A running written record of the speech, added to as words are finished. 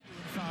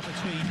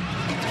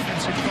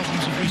defensive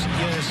problems of recent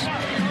years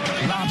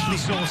largely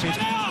sorted.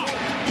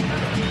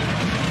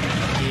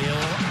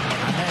 Gill,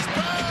 and there's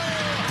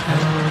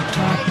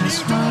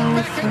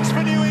Beckons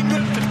for New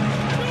England.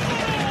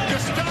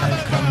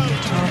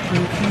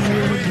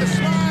 With the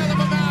smile of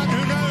a man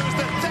who knows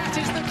that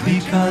is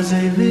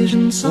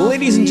the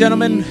Ladies and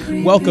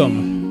gentlemen,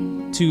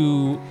 welcome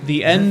to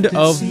the end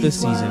of the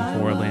season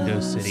for Orlando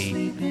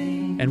City,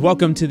 and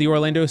welcome to the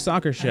Orlando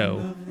Soccer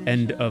Show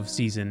End of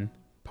Season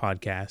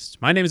podcast.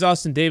 My name is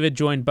Austin David,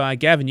 joined by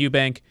Gavin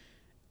Ewbank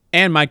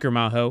and Mike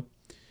Gramajo,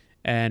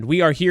 and we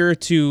are here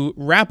to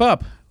wrap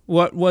up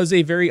what was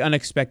a very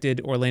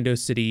unexpected Orlando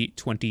City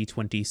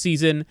 2020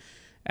 season,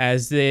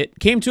 as it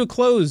came to a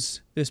close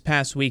this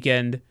past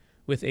weekend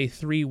with a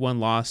 3-1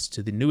 loss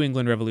to the New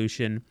England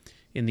Revolution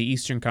in the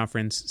Eastern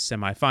Conference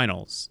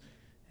semifinals.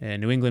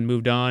 And New England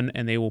moved on,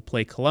 and they will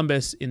play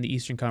Columbus in the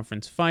Eastern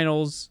Conference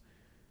finals.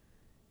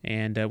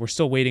 And we're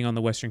still waiting on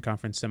the Western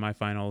Conference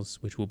semifinals,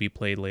 which will be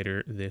played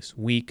later this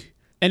week.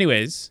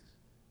 Anyways,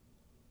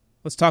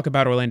 let's talk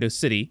about Orlando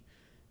City,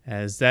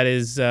 as that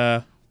is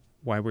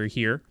why we're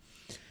here.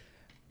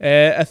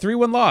 A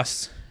 3-1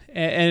 loss,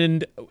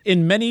 and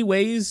in many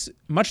ways,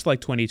 much like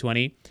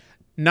 2020,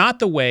 not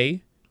the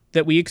way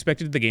that we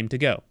expected the game to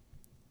go.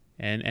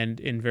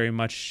 And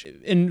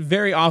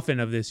very often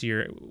of this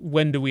year,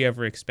 when do we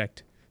ever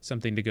expect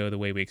something to go the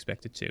way we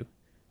expect it to?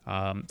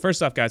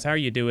 First off, guys, how are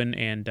you doing?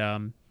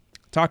 And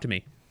talk to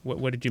me.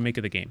 What did you make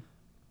of the game?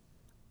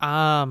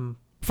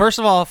 First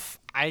of all,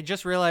 I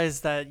just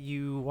realized that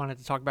you wanted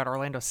to talk about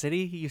Orlando City.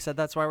 You said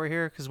that's why we're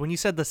here, because when you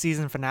said the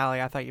season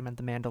finale, I thought you meant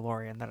The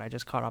Mandalorian that I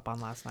just caught up on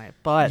last night.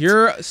 But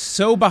you're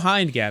so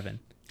behind,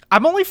 Gavin.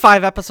 I'm only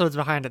 5 episodes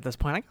behind at this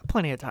point. I got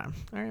plenty of time.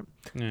 All right.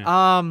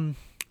 Yeah.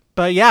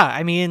 But yeah,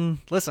 I mean,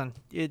 listen,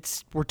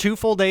 we're 2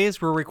 full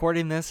days. We're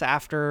recording this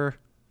after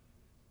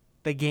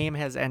the game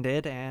has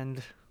ended,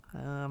 and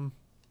I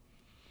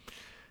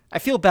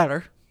feel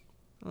better.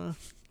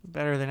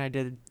 Better than I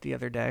did the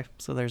other day.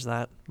 So there's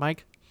that.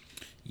 Mike?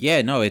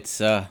 Yeah, no,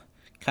 it's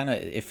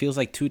it feels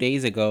like 2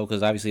 days ago,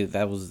 because obviously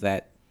that was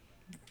that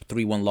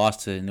 3-1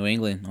 loss to New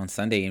England on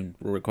Sunday, and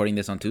we're recording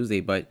this on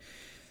Tuesday, but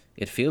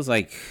it feels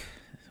like,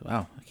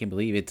 wow, I can't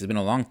believe it's been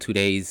a long 2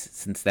 days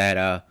since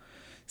that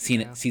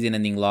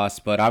season-ending loss.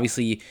 But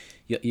obviously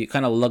you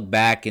kind of look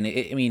back, and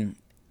I mean,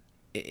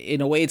 in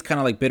a way it's kind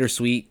of like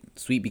bittersweet,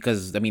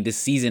 because I mean, this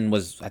season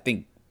was, I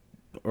think,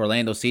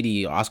 Orlando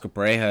City, Oscar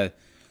Pareja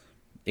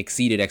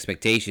exceeded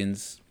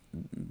expectations.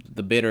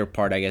 The bitter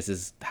part, I guess,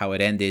 is how it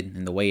ended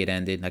and the way it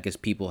ended. I guess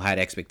people had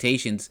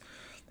expectations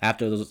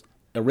after those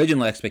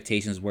original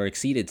expectations were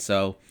exceeded.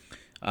 So,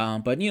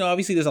 but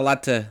obviously there's a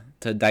lot to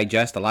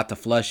digest, a lot to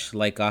flush,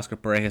 like Oscar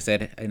Pareja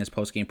said in his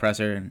post-game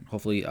presser, and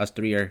hopefully us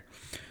three are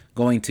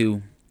going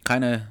to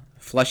kind of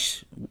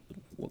flush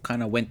what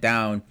kind of went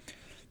down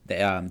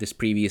this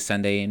previous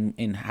Sunday,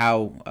 and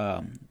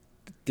how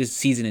this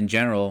season in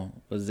general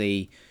was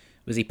a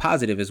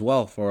positive as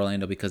well for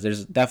Orlando, because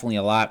there's definitely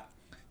a lot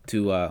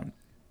to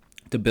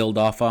build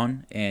off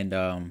on, and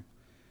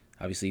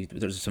obviously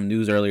there's some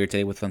news earlier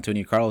today with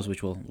Antonio Carlos,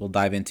 which we'll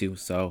dive into.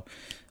 So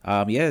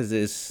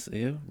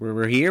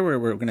we're here.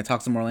 We're going to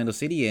talk some Orlando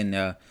City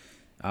and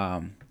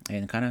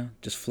kind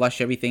of just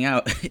flush everything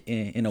out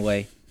in a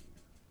way.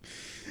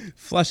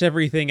 Flush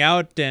everything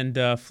out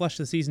and flush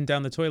the season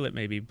down the toilet,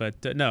 maybe.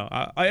 But no,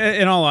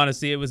 in all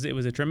honesty, it was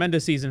a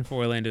tremendous season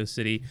for Orlando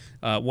City,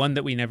 one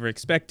that we never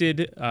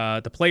expected.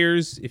 The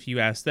players, if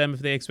you ask them if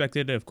they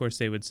expected it, of course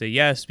they would say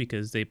yes,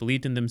 because they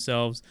believed in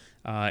themselves.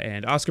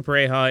 And Oscar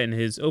Pareja, in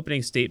his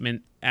opening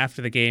statement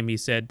after the game, he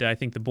said, "I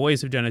think the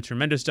boys have done a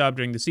tremendous job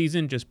during the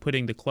season, just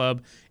putting the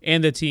club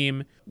and the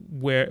team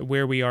where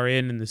we are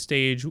in the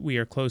stage we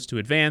are close to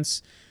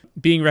advance.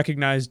 Being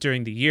recognized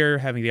during the year,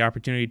 having the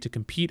opportunity to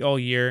compete all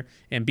year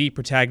and be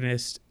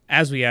protagonists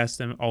as we ask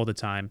them all the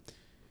time."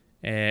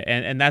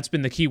 And that's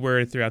been the key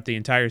word throughout the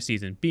entire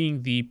season,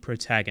 being the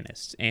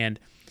protagonist. And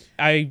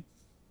I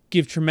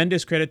give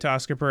tremendous credit to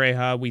Oscar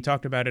Pareja. We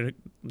talked about it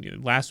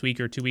last week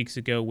or 2 weeks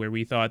ago, where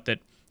we thought that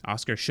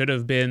Oscar should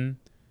have been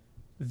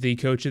the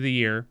coach of the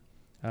year,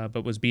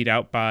 but was beat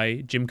out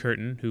by Jim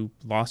Curtin, who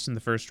lost in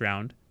the first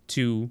round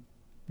to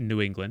New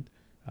England.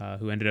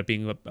 Who ended up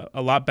being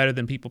a lot better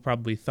than people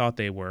probably thought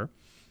they were.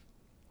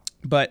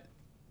 But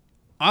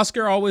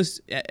Oscar always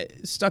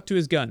stuck to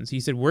his guns. He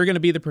said, we're going to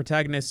be the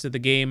protagonists of the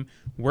game.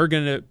 We're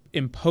going to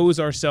impose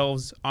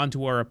ourselves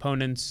onto our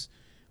opponents.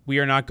 We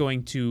are not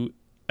going to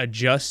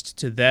adjust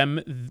to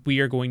them.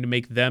 We are going to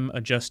make them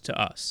adjust to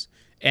us.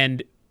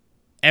 And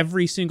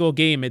every single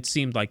game, it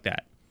seemed like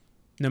that.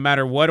 No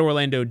matter what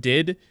Orlando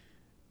did,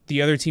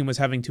 the other team was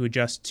having to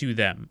adjust to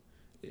them.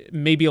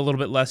 Maybe a little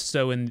bit less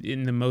so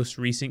in the most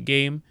recent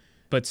game,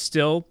 but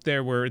still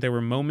there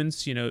were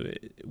moments,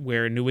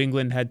 where New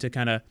England had to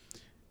kind of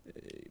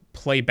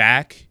play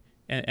back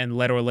and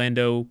let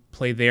Orlando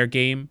play their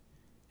game,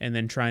 and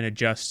then try and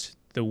adjust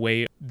the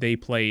way they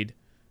played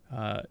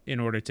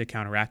in order to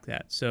counteract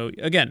that. So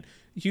again,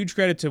 huge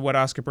credit to what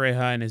Oscar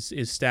Pareja and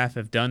his staff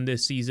have done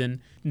this season.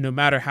 No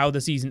matter how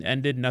the season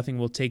ended, nothing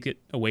will take it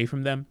away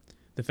from them.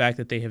 the fact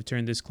that they have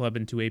turned this club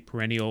into a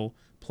perennial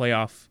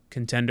playoff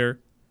contender.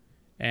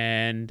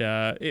 And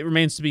it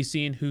remains to be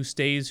seen who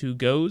stays, who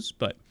goes.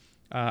 But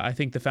I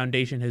think the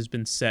foundation has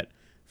been set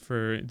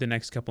for the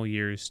next couple of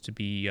years to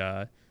be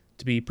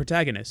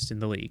protagonists in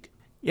the league.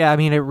 Yeah, I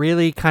mean, it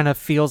really kind of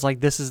feels like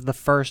this is the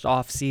first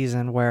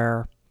off-season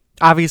where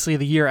obviously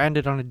the year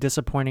ended on a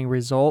disappointing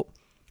result,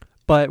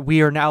 but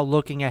we are now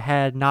looking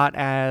ahead not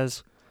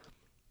as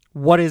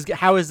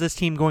how is this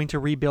team going to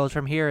rebuild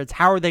from here? It's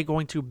how are they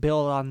going to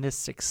build on this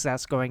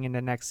success going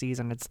into next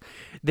season?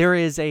 There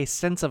is a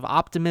sense of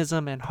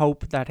optimism and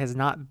hope that has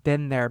not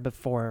been there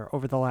before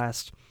over the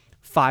last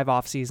 5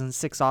 off seasons,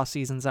 6 off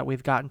seasons that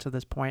we've gotten to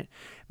this point,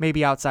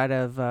 maybe outside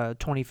of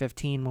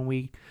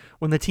 2015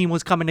 when the team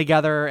was coming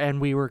together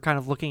and we were kind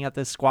of looking at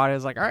this squad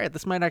as like, all right,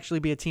 this might actually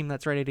be a team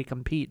that's ready to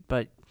compete.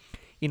 But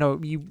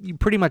you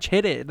pretty much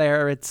hit it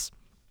there. It's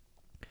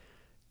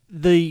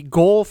the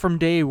goal from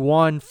day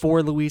one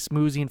for Luis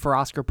Muzzi and for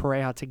Oscar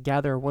Pereyra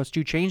together was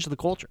to change the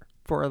culture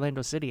for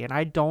Orlando City. And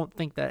I don't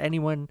think that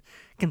anyone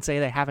can say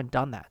they haven't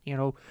done that.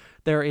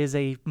 There is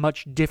a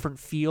much different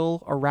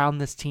feel around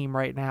this team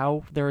right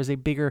now. There is a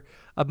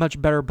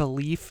much better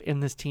belief in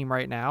this team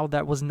right now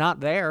that was not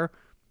there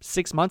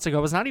 6 months ago.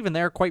 It was not even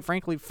there, quite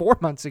frankly, 4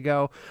 months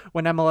ago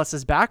when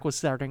MLS's back was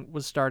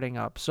starting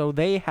up. So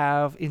they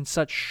have, in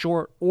such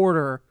short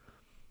order,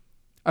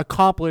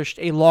 accomplished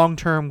a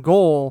long-term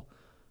goal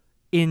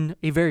in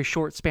a very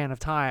short span of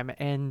time,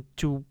 and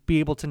to be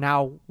able to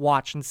now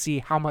watch and see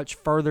how much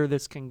further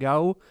this can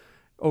go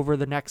over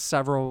the next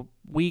several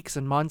weeks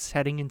and months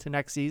heading into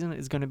next season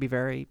is going to be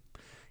very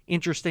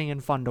interesting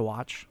and fun to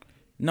watch.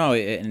 No,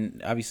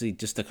 and obviously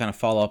just to kind of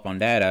follow up on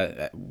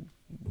that,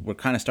 we're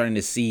kind of starting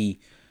to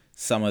see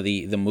some of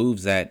the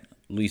moves that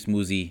Luis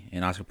Muzzi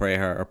and Oscar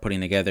Pereyra are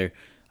putting together.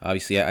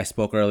 Obviously, I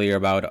spoke earlier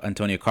about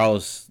Antonio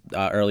Carlos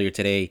earlier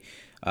today.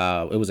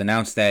 It was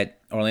announced that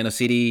Orlando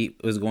City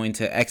was going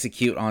to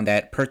execute on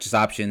that purchase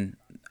option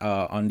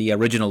on the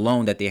original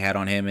loan that they had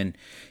on him, and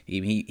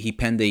he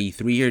penned a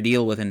 3-year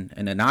deal with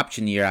an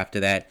option year after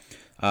that.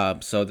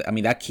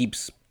 That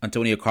keeps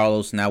Antonio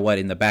Carlos now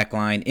in the back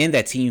line in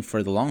that team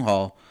for the long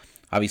haul.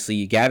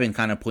 Obviously, Gavin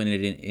kind of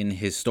pointed it in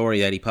his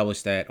story that he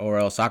published at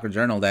ORL Soccer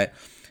Journal that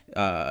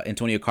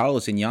Antonio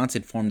Carlos and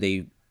Janssen formed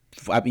you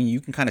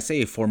can kind of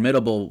say a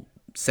formidable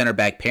center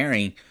back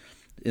pairing,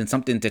 and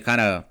something to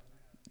kind of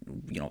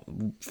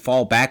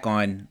fall back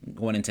on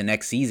going into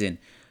next season.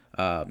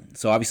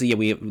 So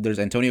obviously, there's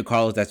Antonio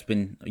Carlos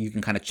you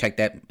can kind of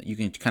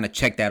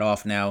check that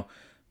off now.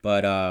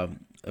 But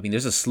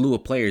there's a slew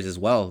of players as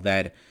well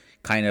that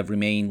kind of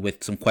remain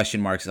with some question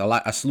marks.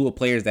 A slew of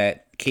players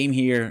that came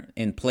here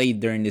and played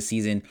during this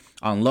season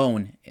on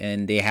loan,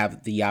 and they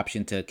have the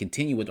option to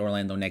continue with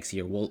Orlando next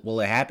year. Will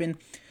it happen?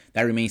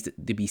 That remains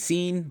to be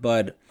seen.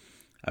 But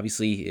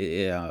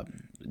obviously,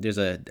 there's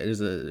a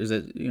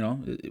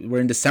we're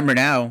in December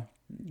now.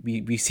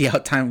 We see how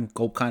time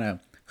kind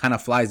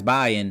of flies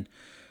by, and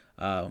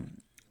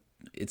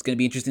it's going to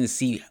be interesting to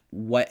see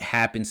what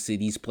happens to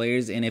these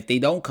players, and if they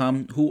don't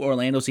come, who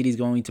Orlando City is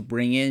going to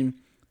bring in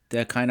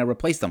to kind of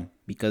replace them,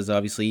 because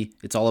obviously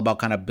it's all about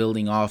kind of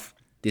building off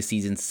this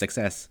season's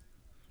success.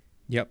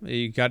 Yep,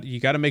 you got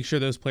to make sure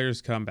those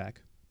players come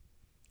back.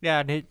 Yeah,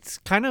 and it's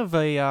kind of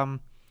a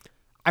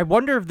I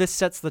wonder if this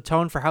sets the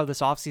tone for how this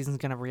offseason is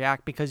going to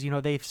react, because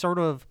they've sort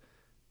of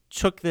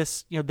took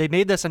this, they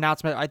made this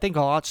announcement, I think,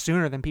 a lot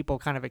sooner than people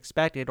kind of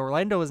expected.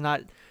 Orlando has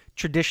not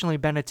traditionally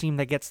been a team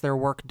that gets their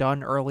work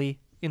done early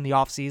in the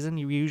offseason.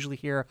 You usually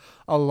hear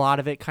a lot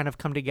of it kind of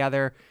come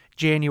together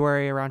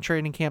January around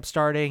training camp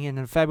starting, and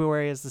in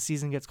February as the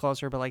season gets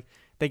closer. But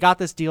they got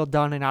this deal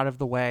done and out of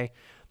the way.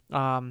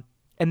 And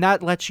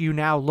that lets you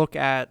now look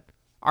at,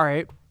 all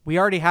right, we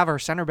already have our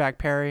center back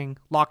pairing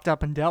locked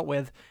up and dealt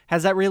with.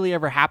 Has that really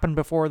ever happened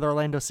before with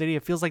Orlando City?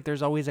 It feels like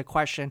there's always a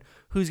question: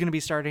 who's going to be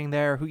starting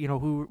there?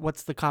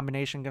 What's the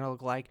combination going to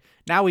look like?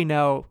 Now we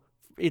know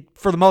it.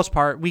 For the most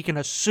part, we can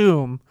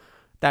assume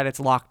that it's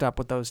locked up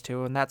with those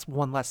two, and that's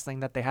one less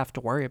thing that they have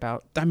to worry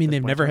about. I mean,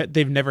 they've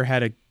never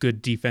had a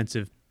good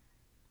defensive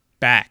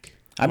back.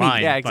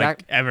 Line, yeah,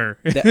 exactly. Ever.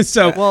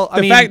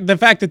 The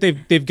fact that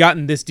they've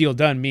gotten this deal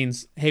done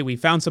means, hey, we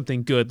found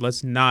something good.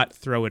 Let's not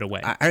throw it away.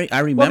 I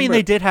remember. Well,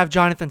 they did have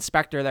Jonathan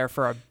Spector there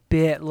for a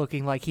bit,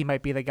 looking like he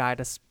might be the guy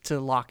to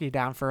lock you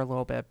down for a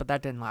little bit, but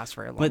that didn't last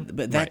very long.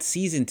 But that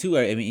season too.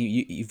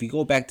 If you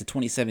go back to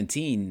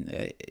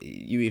 2017,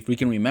 if we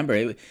can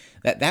remember,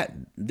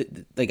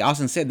 like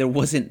Austin said,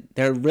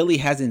 there really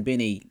hasn't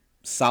been a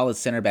solid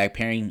center back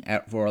pairing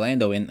for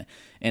Orlando, and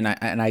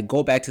I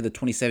go back to the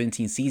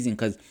 2017 season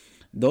because.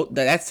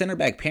 That center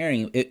back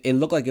pairing, it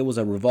looked like it was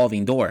a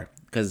revolving door,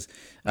 because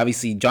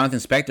obviously Jonathan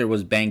Spector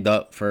was banged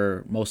up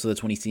for most of the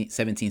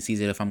 2017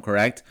 season, if I'm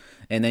correct.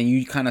 And then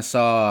you kind of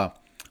saw,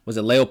 was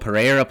it Leo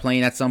Pereyra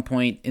playing at some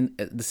point in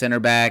the center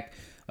back?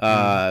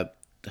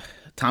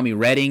 Tommy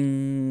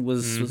Redding,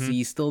 was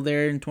he still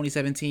there in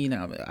 2017?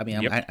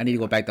 Yep. I need to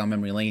go back down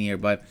memory lane here,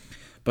 but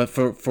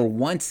for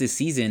once this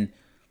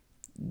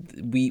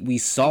we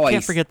saw. You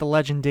can't forget the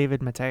legend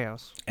David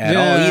Mateos all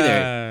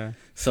either.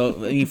 So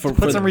I mean,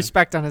 Put some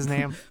respect on his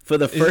name. for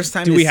the first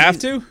time. Do this we have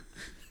season- to?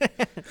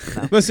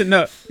 Listen,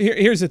 no.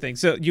 Here's the thing.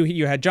 So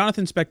you had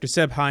Jonathan Spector,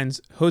 Seb Hines,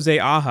 Jose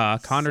Aja,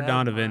 Connor Seb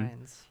Donovan,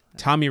 Hines.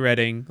 Tommy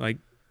Redding, like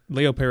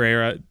Leo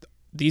Pereyra.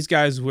 These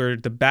guys were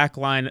the back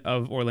line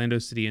of Orlando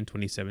City in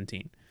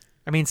 2017.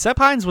 I mean, Seb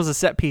Hines was a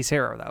set piece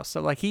hero though,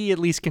 so like he at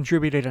least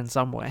contributed in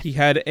some way. He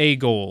had a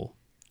goal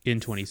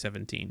in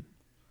 2017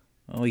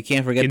 Oh, you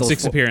can't forget in those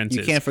 6 appearances.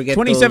 You can't forget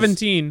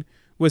 2017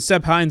 was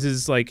Seb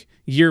Hines' like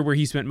year where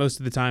he spent most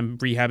of the time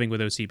rehabbing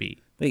with OCB.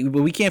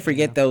 But we can't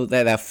forget though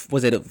that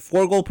was it a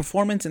 4-goal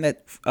performance in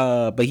that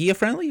Bahia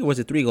friendly, or was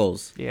it 3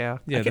 goals? Yeah.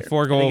 Yeah, the I think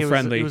 4-goal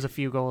friendly It was a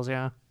few goals,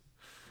 yeah,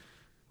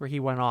 where he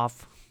went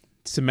off.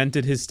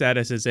 cemented his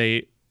status as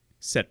a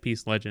set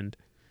piece legend.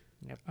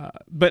 Yep.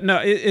 But no,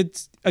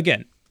 it's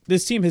again,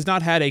 this team has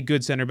not had a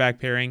good center back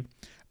pairing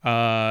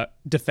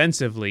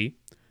defensively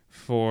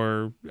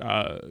for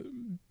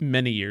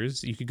many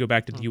years. You could go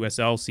back to the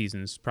USL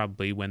seasons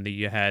probably when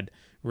you had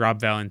Rob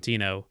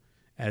Valentino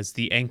as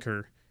the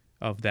anchor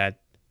of that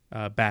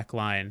back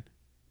line.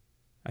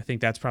 I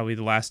think that's probably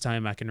the last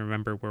time I can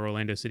remember where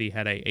Orlando City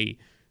had a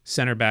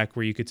center back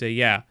where you could say,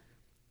 yeah,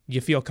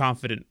 you feel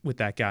confident with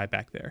that guy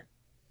back there.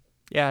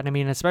 Yeah, and I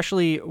mean,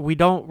 especially we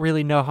don't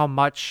really know how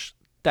much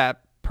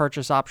that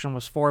purchase option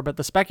was for, but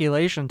the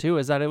speculation too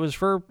is that it was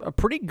for a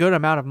pretty good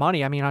amount of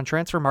money. I mean, on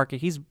Transfer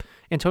Market,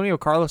 Antonio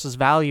Carlos is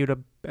valued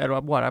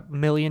at what, $1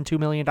 million, $2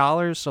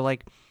 million. So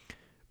like,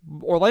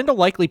 Orlando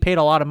likely paid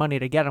a lot of money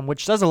to get him,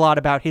 which says a lot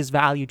about his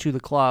value to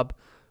the club,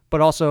 but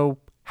also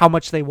how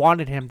much they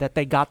wanted him that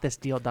they got this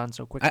deal done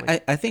so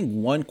quickly. I think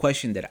one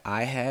question that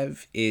I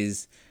have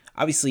is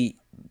obviously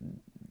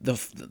the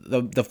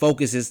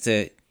focus is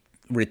to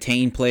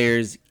retain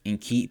players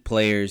and keep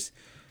players,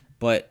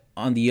 but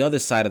on the other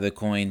side of the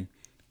coin,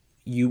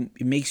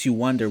 it makes you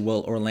wonder,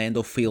 will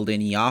Orlando field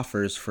any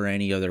offers for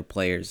any other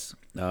players?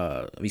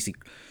 Obviously,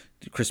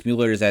 Chris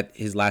Mueller is at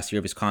his last year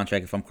of his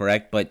contract, if I'm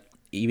correct, but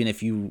even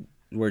if you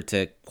were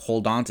to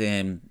hold on to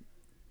him,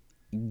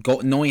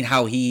 knowing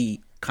how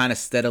he kind of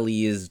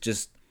steadily is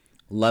just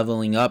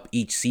leveling up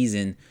each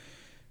season,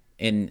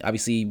 and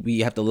obviously we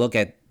have to look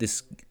at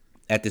this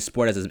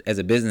sport as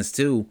a business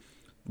too.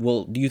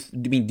 Well, do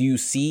you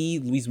see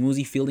Luis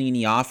Muzzi fielding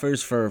any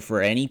offers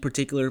for any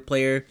particular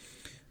player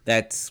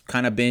that's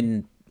kind of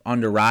been on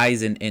the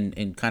rise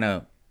and kind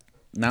of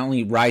not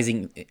only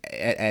rising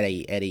at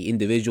a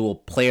individual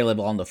player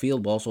level on the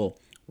field, but also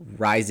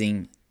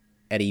rising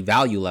at a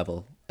value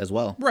level as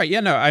well? Right. Yeah,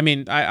 no, I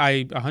mean,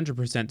 I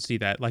 100% see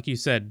that. Like you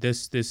said,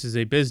 this is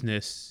a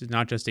business,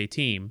 not just a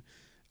team.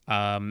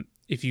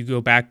 If you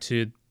go back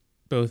to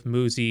both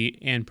Muzzi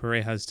and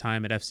Pareja's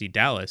time at FC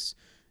Dallas,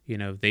 you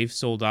know, they've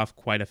sold off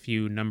quite a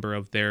few number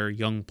of their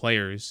young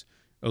players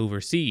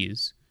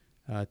overseas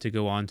to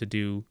go on to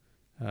do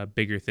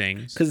bigger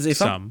things. Because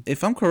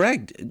if I'm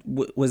correct,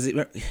 was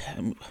it...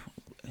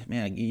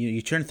 Man,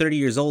 you turn 30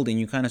 years old and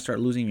you kind of start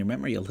losing your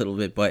memory a little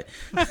bit. But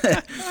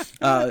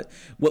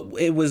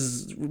it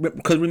was...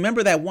 Because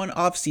remember that one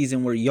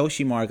offseason where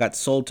Yoshimar got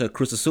sold to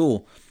Cruz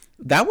Azul?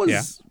 That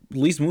was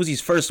Luis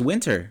Muzzi's first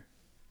winter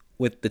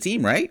with the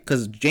team, right?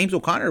 Because James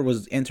O'Connor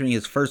was entering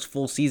his first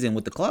full season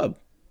with the club.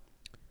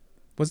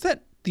 Was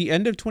that the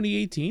end of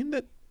 2018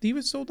 that he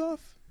was sold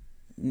off?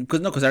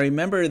 Because I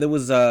remember it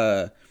was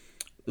the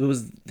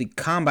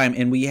combine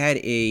and we had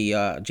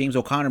a James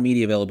O'Connor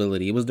media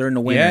availability. It was during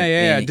the winter.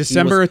 Yeah.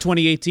 December of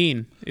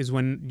 2018 is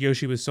when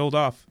Yoshi was sold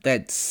off.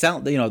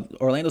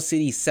 Orlando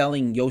City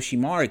selling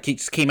Yoshimar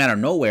just came out of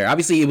nowhere.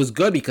 Obviously, it was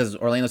good because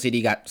Orlando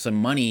City got some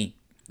money,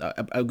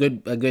 a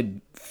good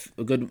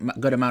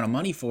amount of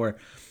money for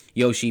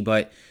Yoshi,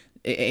 but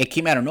it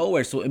came out of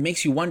nowhere. So it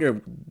makes you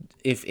wonder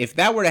if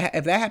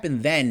that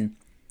happened then,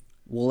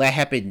 will that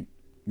happen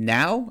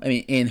now? I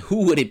mean, and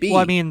who would it be?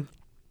 Well, I mean,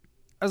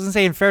 I was gonna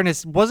say, in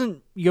fairness,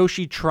 wasn't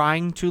Yoshi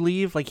trying to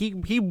leave? Like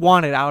he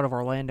wanted out of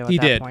Orlando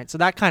at that point, so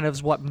that kind of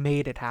is what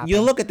made it happen.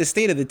 You look at the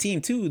state of the team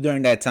too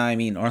during that time. I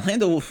mean,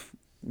 Orlando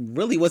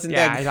really wasn't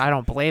that. Yeah, I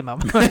don't blame him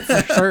for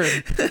sure.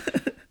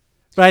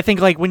 But I think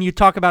like when you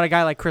talk about a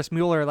guy like Chris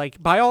Mueller,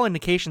 like by all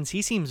indications,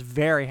 he seems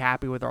very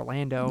happy with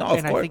Orlando,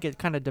 and I think it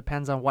kind of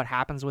depends on what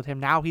happens with him.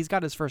 Now he's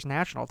got his first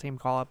national team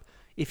call up.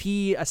 If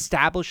he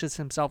establishes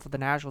himself with the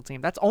national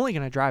team, that's only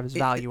going to drive his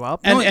value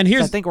up. And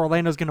here's, I think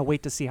Orlando's going to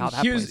wait to see how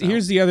that plays out.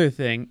 Here's the other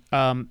thing.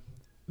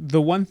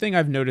 The one thing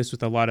I've noticed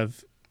with a lot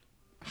of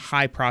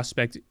high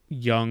prospect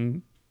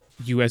young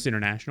U.S.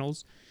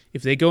 internationals,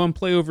 if they go and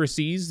play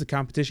overseas, the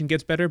competition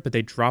gets better, but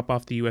they drop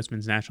off the U.S.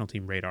 men's national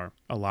team radar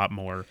a lot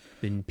more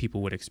than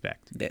people would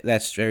expect.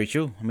 That's very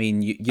true. I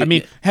mean,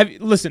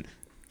 listen,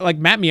 like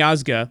Matt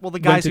Miazga. Well, the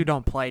guys who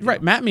don't play.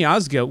 Right, Matt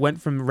Miazga went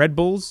from Red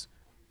Bulls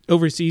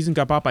overseas and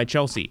got bought by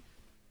Chelsea.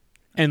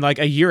 And like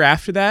a year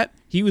after that,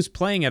 he was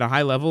playing at a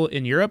high level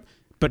in Europe,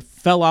 but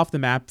fell off the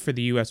map for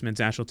the U.S. men's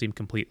national team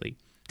completely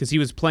because he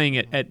was playing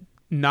at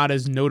not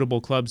as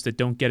notable clubs that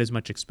don't get as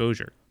much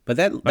exposure. But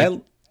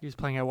he was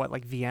playing at what,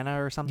 like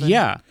Vienna or something?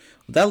 Yeah.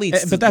 That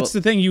leads but that's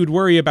the thing you would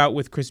worry about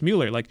with Chris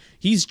Mueller. Like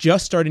he's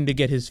just starting to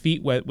get his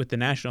feet wet with the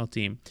national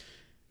team.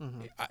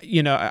 Mm-hmm.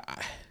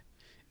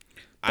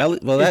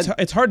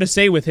 It's hard to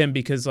say with him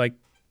because, like,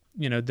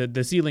 you know,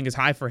 the ceiling is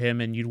high for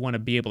him, and you'd want to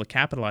be able to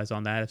capitalize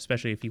on that,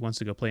 especially if he wants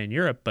to go play in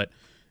Europe. But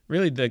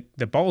really,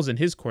 the ball's in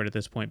his court at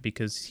this point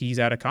because he's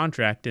out of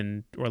contract,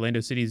 and Orlando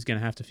City is going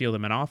to have to field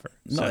him an offer.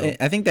 No,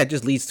 I think that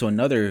just leads to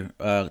another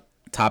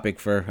topic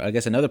for, I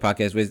guess, another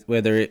podcast, with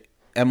whether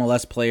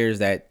MLS players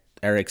that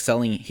are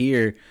excelling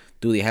here,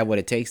 do they have what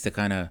it takes to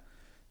kind of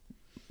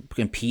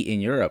compete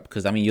in Europe?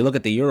 Because, I mean, you look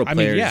at the Euro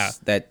players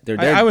that they're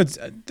there. I would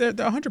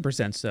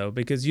 100% so,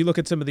 because you look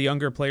at some of the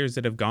younger players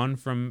that have gone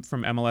from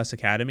MLS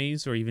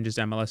academies or even just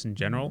MLS in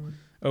general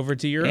over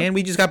to Europe. And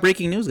we just got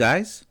breaking news,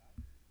 guys.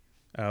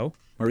 Oh.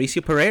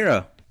 Mauricio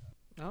Pereyra.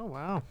 Oh,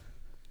 wow.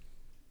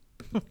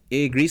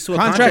 He agrees to a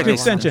contract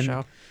extension.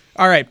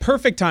 All right,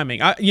 perfect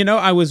timing.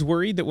 I was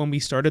worried that when we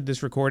started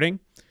this recording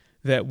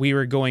that we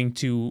were going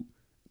to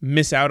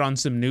miss out on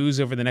some news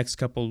over the next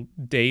couple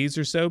days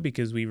or so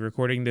because we were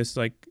recording this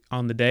like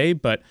on the day,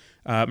 but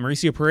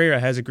Mauricio Pereyra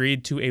has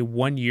agreed to a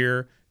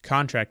 1-year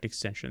contract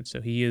extension.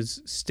 So he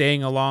is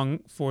staying along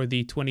for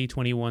the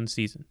 2021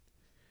 season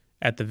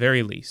at the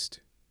very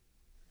least.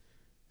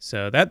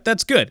 So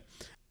that's good.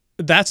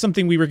 That's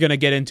something we were going to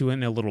get into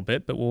in a little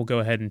bit, but we'll go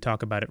ahead and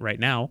talk about it right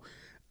now.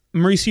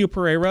 Mauricio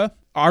Pereyra,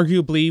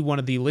 arguably one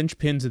of the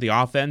linchpins of the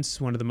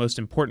offense, one of the most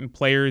important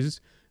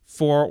players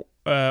for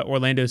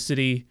Orlando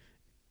City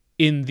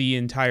in the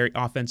entire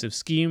offensive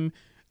scheme.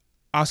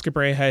 Oscar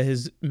Pareja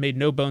has made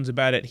no bones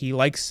about it. He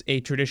likes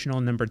a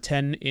traditional number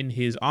 10 in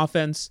his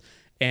offense,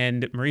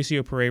 and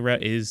Mauricio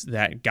Pereyra is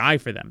that guy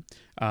for them.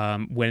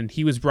 When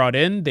he was brought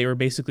in, they were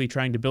basically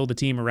trying to build a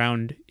team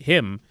around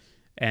him,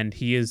 and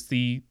he is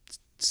the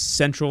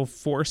central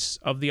force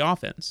of the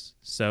offense.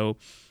 So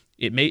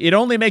it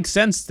only makes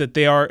sense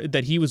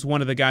that he was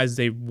one of the guys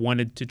they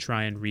wanted to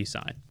try and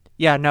re-sign.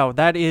 Yeah, no,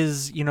 that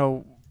is,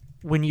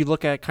 when you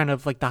look at kind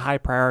of like the high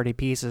priority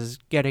pieces,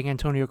 getting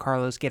Antonio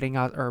Carlos,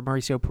 or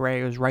Mauricio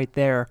Pereyra is right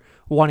there,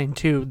 1 and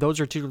 2. Those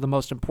are two of the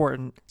most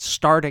important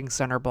starting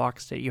center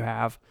blocks that you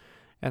have.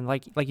 And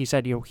like you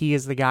said, he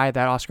is the guy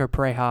that Oscar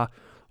Pareja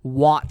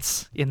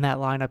wants in that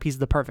lineup. He's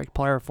the perfect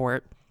player for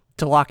it.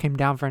 To lock him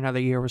down for another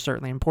year was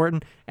certainly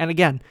important. And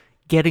again,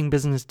 getting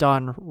business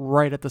done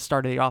right at the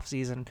start of the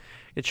offseason,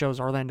 it shows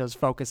Orlando's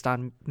focused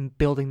on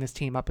building this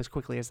team up as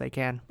quickly as they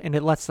can. And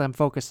it lets them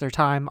focus their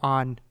time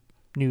on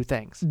new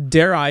things.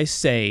 Dare I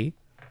say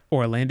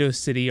Orlando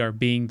City are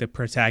being the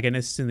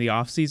protagonists in the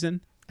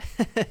offseason?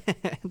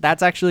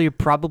 That's actually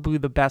probably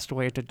the best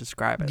way to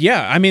describe it.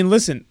 Yeah, I mean,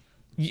 listen,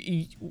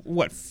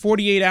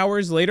 48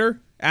 hours later,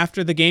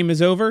 after the game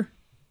is over,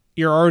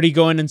 you're already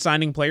going and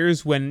signing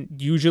players when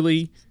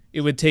usually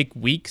it would take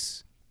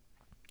weeks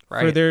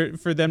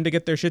for them to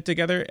get their shit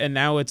together. And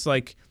now it's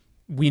like,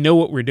 we know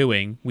what we're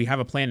doing. We have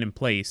a plan in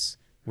place.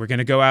 We're going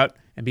to go out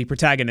and be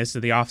protagonists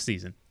of the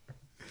offseason.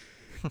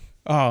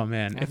 Oh,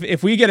 man.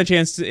 If we get a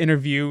chance to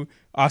interview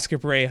Oscar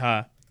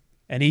Pareja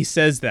and he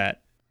says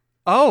that.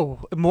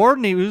 Oh, more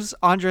news.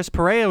 Andres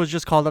Pereyra was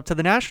just called up to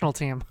the national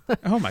team.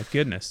 Oh, my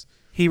goodness.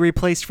 He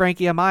replaced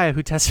Frankie Amaya,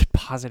 who tested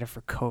positive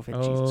for COVID.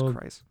 Oh, Jesus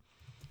Christ.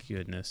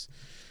 Goodness.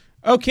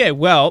 Okay,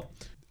 well,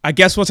 I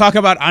guess we'll talk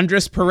about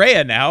Andres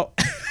Pereyra now.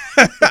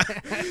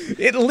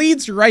 It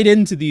leads right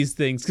into these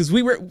things because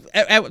we were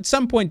at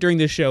some point during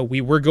this show, we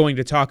were going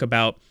to talk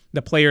about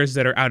the players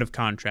that are out of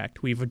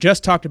contract. We've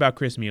just talked about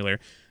Chris Mueller.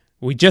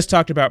 We just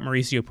talked about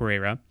Mauricio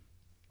Pereyra.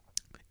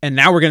 And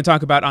now we're going to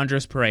talk about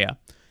Andres Pereyra.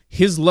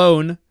 His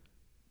loan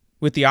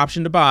with the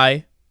option to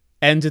buy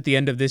ends at the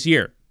end of this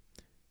year.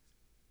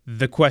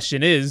 The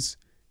question is,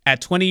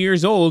 at 20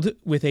 years old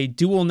with a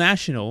dual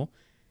national,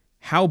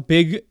 how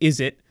big is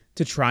it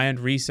to try and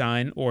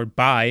re-sign or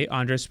buy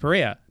Andres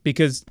Pereyra?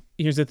 Because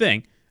here's the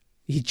thing.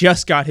 He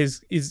just got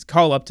his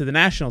call up to the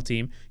national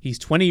team. He's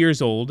 20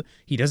 years old.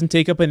 He doesn't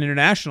take up an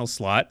international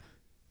slot.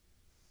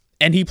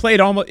 And he played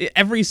almost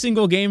every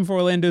single game for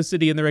Orlando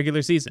City in the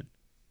regular season.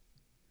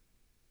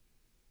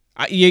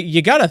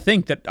 You got to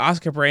think that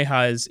Oscar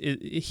Pareja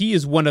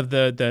is one of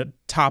the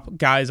top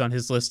guys on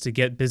his list to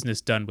get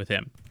business done with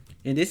him.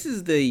 And this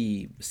is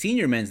the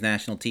senior men's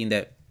national team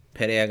that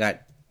Pereyra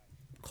got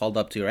called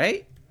up to,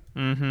 right?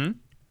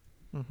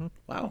 Mm-hmm. Mm-hmm.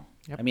 Wow.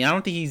 Yep. I mean, I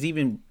don't think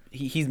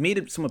he's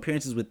made some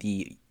appearances with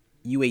the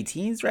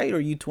U18s, right, or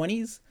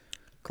U20s,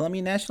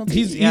 Colombian national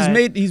team.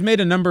 He's made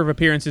a number of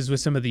appearances with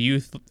some of the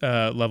youth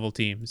level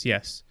teams.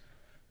 Yes.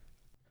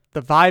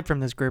 The vibe from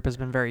this group has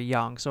been very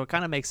young, so it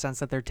kind of makes sense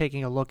that they're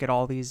taking a look at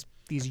all these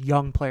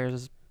young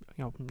players,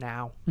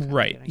 now.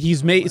 Right.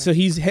 He's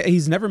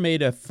never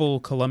made a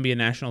full Colombian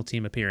national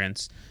team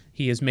appearance.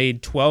 He has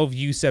made 12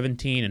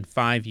 U17 and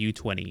 5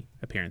 U20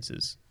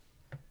 appearances.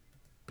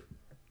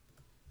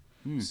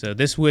 So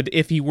this would,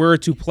 if he were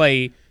to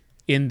play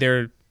in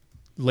their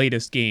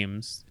latest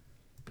games,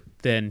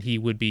 then he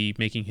would be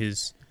making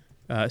his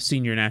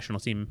senior national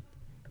team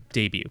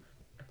debut.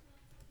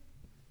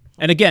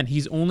 And again,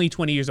 he's only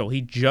 20 years old.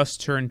 He just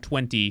turned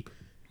 20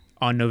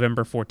 on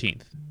November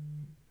 14th.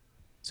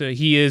 So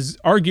he is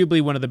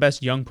arguably one of the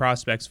best young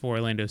prospects for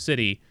Orlando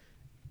City,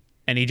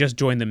 and he just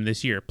joined them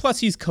this year. Plus,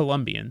 he's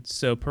Colombian,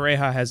 so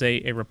Pareja has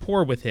a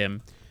rapport with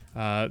him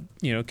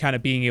kind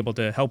of being able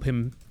to help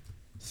him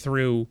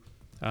through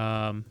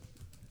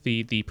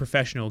the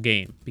professional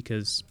game,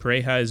 because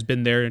Pareja has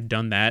been there and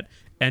done that,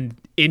 and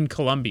in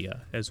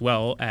Colombia as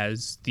well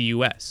as the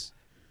U.S.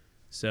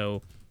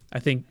 So I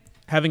think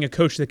having a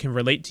coach that can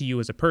relate to you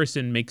as a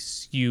person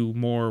makes you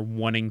more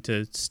wanting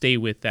to stay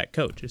with that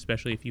coach,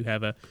 especially if you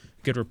have a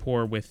good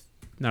rapport with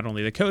not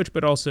only the coach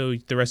but also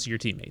the rest of your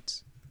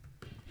teammates.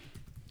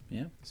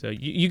 Yeah. So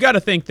you got to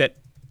think that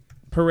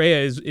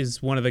Pereyra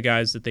is one of the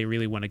guys that they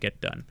really want to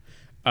get done.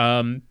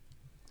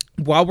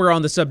 While we're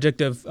on the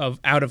subject of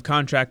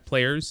out-of-contract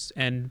players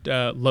and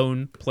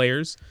loan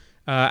players,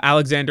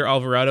 Alexander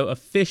Alvarado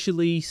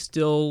officially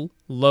still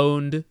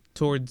loaned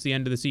towards the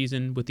end of the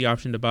season with the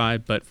option to buy,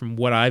 but from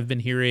what I've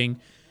been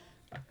hearing,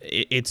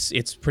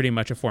 it's pretty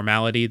much a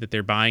formality that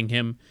they're buying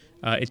him.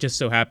 It just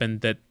so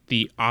happened that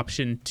the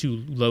option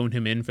to loan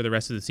him in for the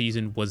rest of the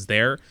season was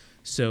there,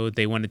 so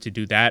they wanted to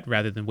do that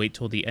rather than wait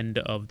till the end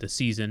of the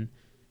season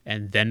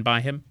and then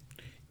buy him.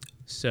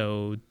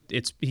 So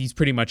he's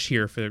pretty much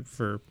here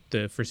for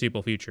the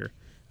foreseeable future,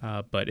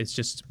 but it's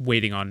just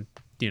waiting on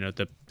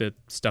the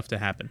stuff to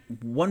happen.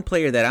 One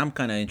player that I'm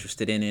kind of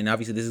interested in, and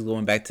obviously this is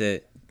going back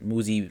to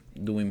Muzzi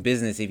doing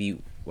business if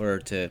he were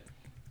to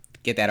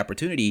get that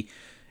opportunity,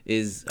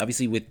 is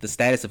obviously with the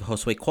status of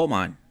Josue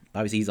Colman.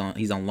 Obviously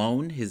he's on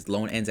loan. His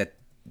loan ends at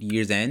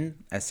year's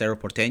end at Cerro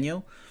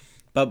Porteño,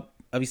 but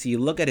obviously you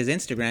look at his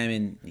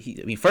Instagram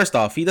and first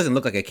off, he doesn't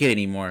look like a kid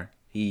anymore.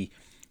 He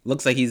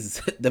looks like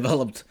he's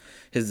developed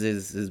his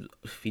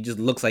he just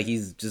looks like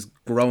he's just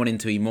grown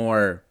into a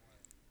more,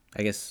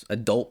 I guess,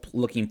 adult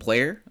looking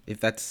player, if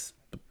that's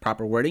the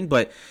proper wording.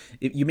 But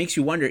it makes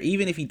you wonder,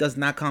 even if he does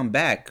not come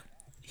back,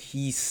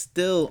 he's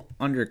still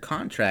under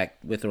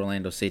contract with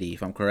Orlando City,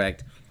 if I'm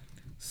correct.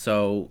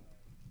 So,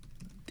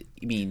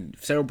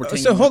 Cerro Porteño...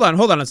 So hold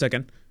on a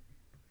second.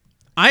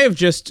 I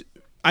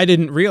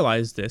didn't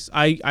realize this.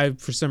 I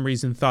for some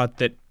reason thought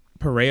that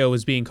Pereyra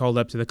was being called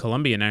up to the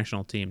Colombia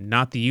national team,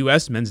 not the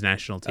U.S. men's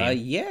national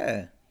team.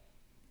 Yeah.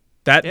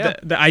 That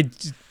I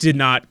did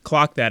not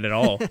clock that at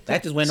all.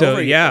 That just went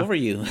over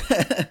you.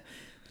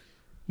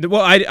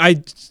 Well,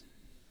 I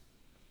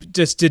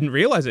just didn't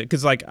realize it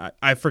because,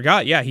 I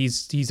forgot. Yeah,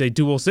 he's a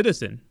dual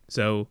citizen.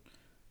 So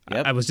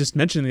yep. I was just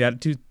mentioning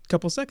that a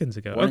couple seconds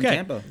ago. Born okay.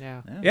 in Tampa.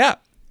 Yeah.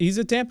 He's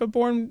a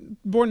Tampa-born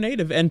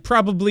native, and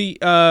probably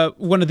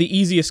one of the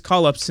easiest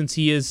call-ups since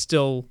he is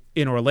still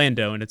in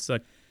Orlando, and it's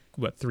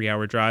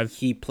 3-hour drive.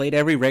 He played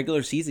every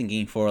regular season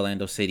game for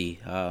Orlando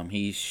City.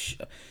 He's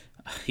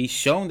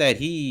shown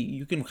that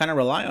you can kind of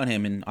rely on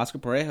him, and Oscar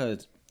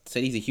Pareja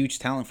said he's a huge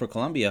talent for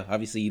Colombia.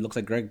 Obviously, he looks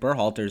like Greg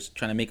Berhalter's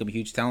trying to make him a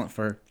huge talent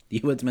for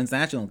the U.S. men's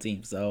national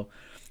team, so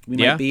we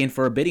might be in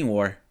for a bidding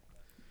war.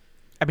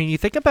 You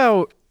think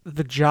about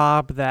the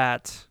job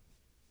that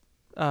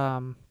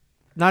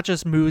not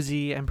just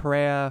Muzzi and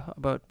Pareja,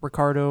 but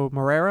Ricardo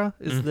Moreira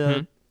is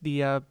the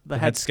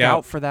head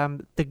scout for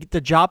them.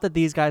 The job that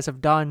these guys have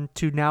done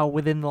to now,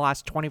 within the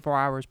last 24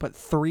 hours, put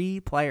 3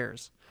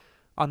 players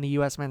on the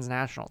U.S. men's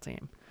national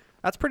team.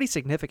 That's pretty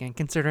significant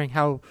considering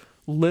how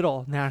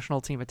little national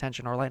team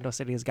attention Orlando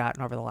City has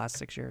gotten over the last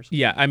 6 years.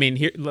 Yeah,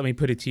 here, let me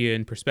put it to you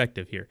in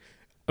perspective here.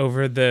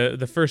 Over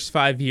the first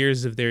 5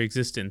 years of their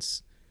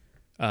existence,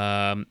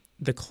 the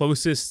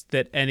closest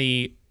that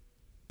any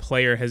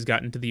player has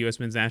gotten to the U.S.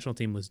 men's national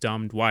team was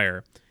Dom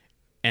Dwyer,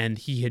 and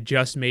he had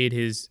just made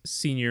his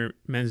senior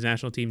men's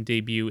national team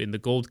debut in the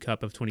Gold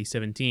Cup of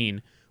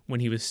 2017 when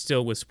he was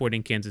still with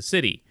Sporting Kansas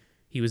City.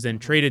 He was then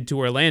traded to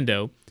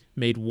Orlando,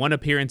 made 1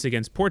 appearance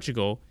against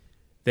Portugal,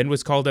 then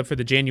was called up for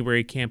the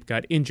January camp,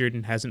 got injured,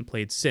 and hasn't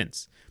played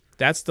since.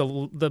 That's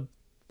the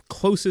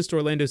closest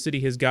Orlando City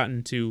has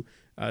gotten to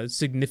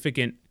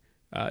significant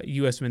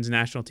U.S. men's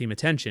national team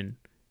attention,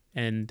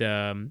 and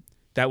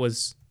that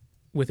was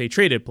with a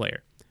traded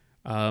player.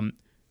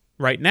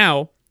 Right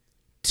now,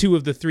 2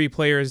 of the 3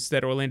 players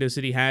that Orlando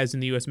City has in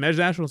the U.S. men's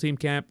national team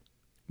camp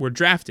were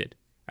drafted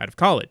out of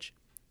college,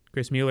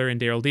 Chris Mueller and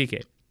Daryl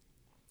Dike.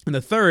 And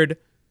the third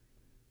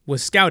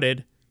was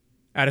scouted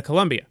out of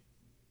Colombia,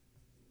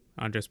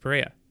 Andres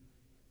Pereyra.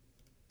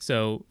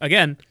 So,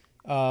 again,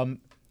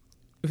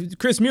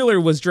 Chris Mueller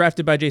was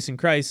drafted by Jason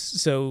Kreis,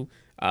 so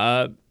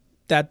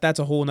that's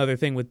a whole other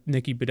thing with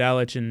Nicky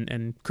Budalic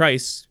and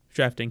Kreis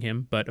drafting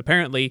him. But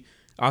apparently,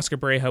 Oscar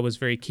Pareja was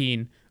very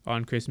keen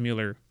on Chris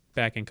Mueller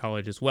back in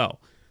college as well.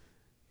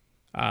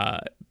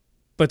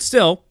 But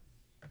still,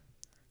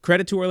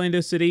 credit to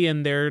Orlando City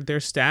and their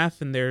staff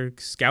and their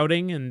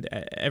scouting and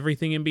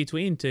everything in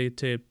between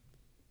to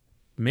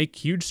make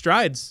huge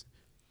strides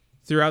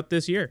throughout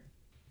this year.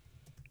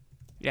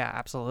 Yeah,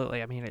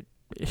 absolutely.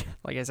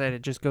 Like I said,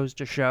 it just goes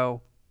to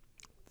show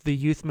the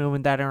youth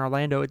movement that in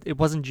Orlando, it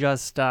wasn't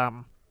just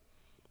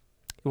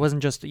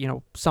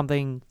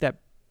something that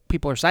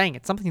people are saying.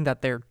 It's something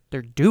that they're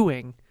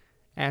doing,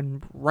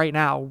 and right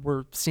now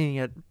we're seeing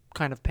it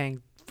kind of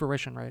paying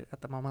fruition right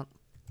at the moment.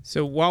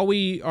 So while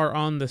we are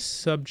on the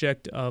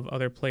subject of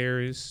other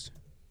players'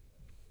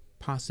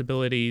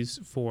 possibilities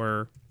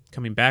for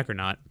coming back or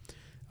not,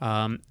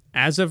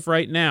 as of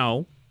right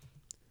now,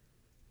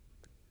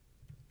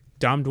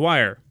 Dom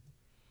Dwyer,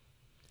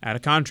 out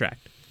of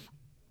contract.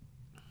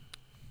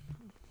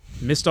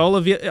 Missed all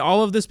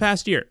of this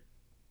past year.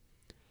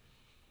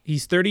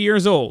 He's 30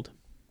 years old.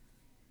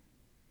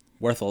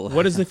 Worth a lot.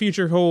 What does the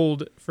future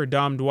hold for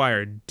Dom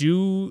Dwyer?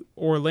 Do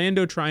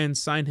Orlando try and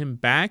sign him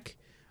back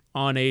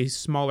on a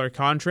smaller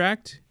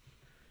contract?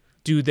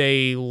 Do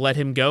they let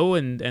him go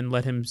and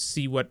let him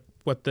see what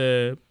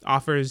the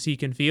offers he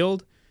can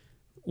field?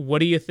 What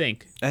do you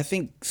think? I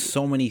think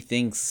so many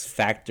things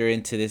factor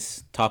into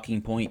this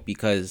talking point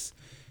because,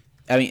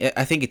 I mean,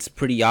 I think it's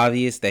pretty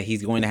obvious that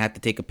he's going to have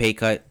to take a pay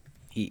cut.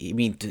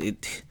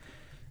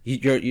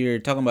 You're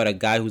talking about a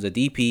guy who's a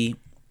DP,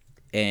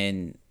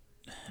 and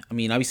I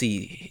mean,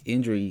 obviously,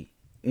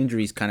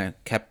 injuries kind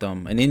of kept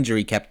him. An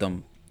injury kept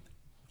him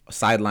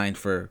sidelined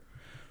for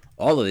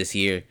all of this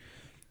year.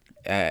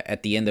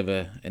 At the end of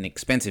an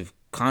expensive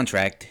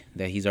contract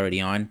that he's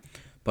already on,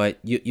 but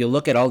you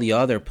look at all the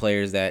other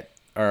players that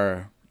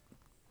are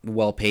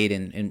well paid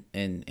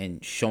and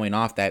showing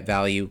off that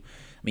value.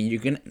 I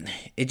mean,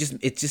 it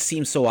just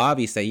seems so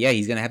obvious that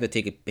he's gonna have to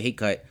take a pay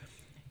cut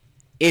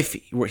if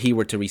he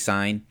were to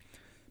resign.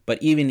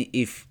 But even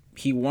if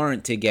he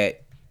weren't to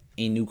get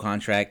a new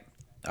contract,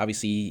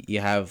 obviously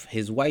you have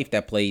his wife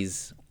that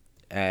plays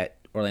at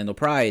Orlando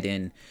Pride,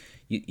 and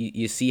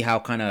you see how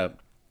kind of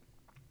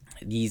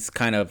these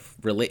kind of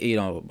relate.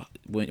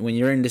 When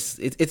you're in this,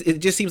 it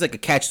just seems like a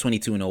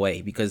catch-22 in a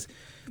way because.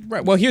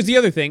 Right. Well, here's the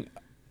other thing.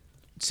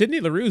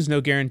 Sidney LaRue's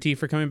no guarantee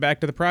for coming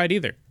back to the Pride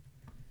either.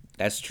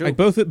 That's true. Like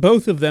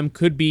both of them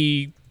could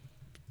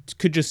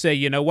just say,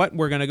 you know what,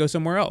 we're gonna go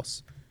somewhere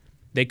else.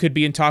 They could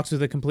be in talks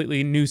with a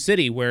completely new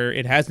city where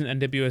it has an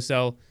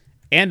NWSL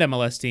and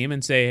MLS team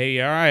and say,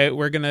 hey, all right,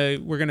 we're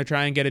gonna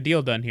try and get a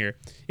deal done here.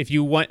 If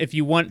you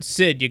want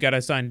Sid, you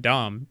gotta sign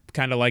Dom.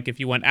 Kind of like if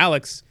you want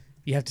Alex,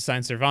 you have to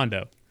sign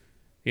Servando.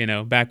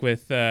 Back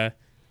with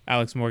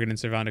Alex Morgan and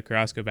Servando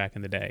Carrasco back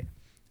in the day.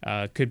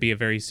 Could be a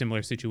very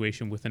similar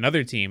situation with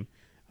another team.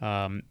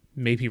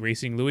 Maybe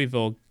Racing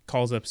Louisville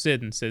calls up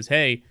Sid and says,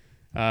 hey,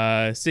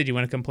 Sid, you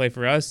want to come play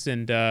for us?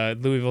 And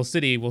Louisville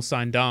City will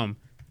sign Dom.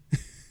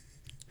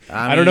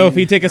 I don't know if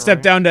he'd take a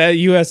step down to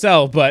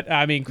USL, but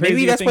I mean, crazy.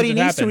 Maybe that's what he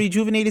needs happen. to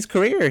rejuvenate his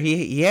career.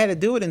 He had to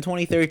do it in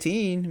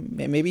 2013.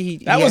 Maybe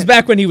that was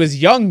back when he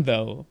was young,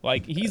 though.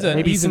 Like he's an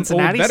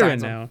old veteran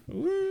now.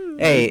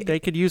 Hey, they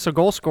could use a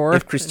goal scorer.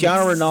 If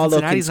Cristiano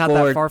Ronaldo can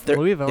not that far from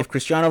Louisville. If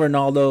Cristiano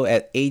Ronaldo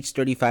at age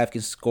 35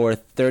 can score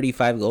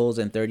 35 goals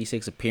and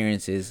 36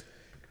 appearances,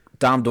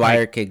 Dom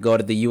Dwyer could go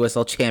to the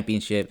USL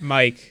Championship.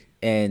 Mike,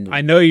 and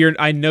I know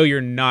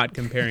you're not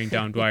comparing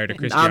Dom Dwyer to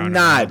Cristiano. I'm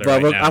not,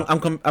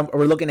 Ronaldo but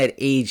we're looking at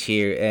age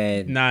here,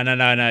 and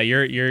no.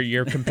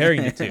 You're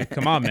comparing the two.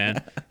 Come on,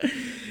 man.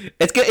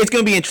 It's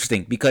gonna be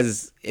interesting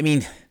because I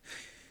mean,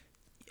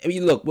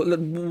 look,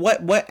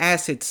 what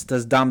assets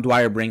does Dom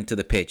Dwyer bring to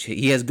the pitch?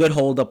 He has good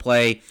hold up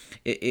play.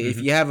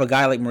 If you have a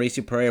guy like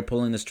Mauricio Pereyra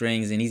pulling the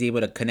strings and he's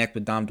able to connect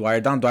with Dom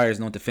Dwyer is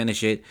known to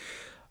finish it.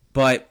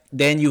 But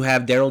then you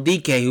have Daryl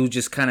DK, who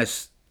just kind of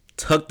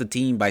took the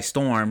team by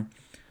storm.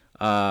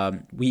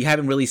 We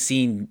haven't really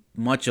seen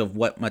much of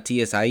what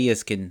Matias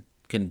Arias can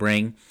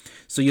bring.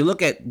 So you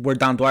look at where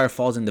Dom Dwyer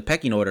falls in the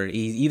pecking order.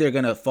 He's either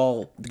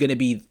gonna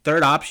be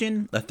third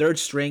option, a third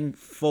string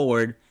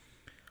forward,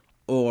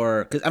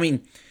 or because I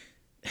mean,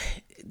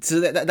 so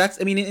that's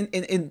I mean,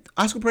 in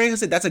Oscar Pereyra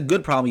said that's a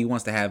good problem he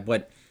wants to have,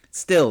 but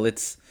still,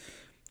 it's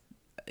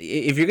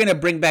if you're gonna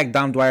bring back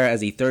Dom Dwyer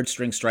as a third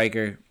string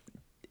striker,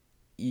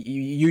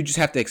 you just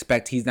have to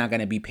expect he's not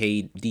gonna be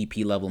paid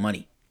DP level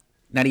money.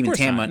 Not even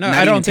TAM money.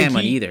 Not even TAM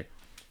money either.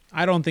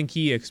 I don't think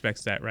he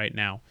expects that right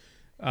now.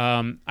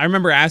 I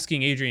remember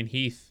asking Adrian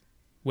Heath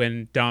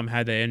when Dom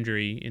had the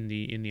injury in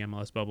the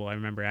MLS bubble. I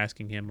remember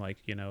asking him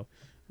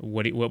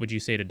what would you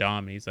say to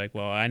Dom? And he's like,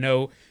 well, I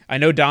know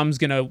Dom's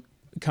gonna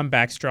come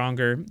back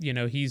stronger.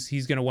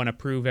 He's gonna want to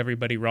prove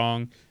everybody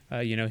wrong.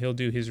 He'll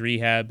do his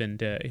rehab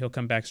and he'll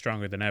come back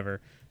stronger than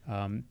ever.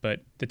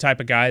 But the type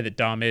of guy that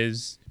Dom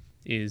is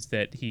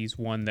that he's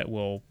one that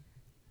will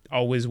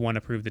always want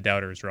to prove the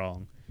doubters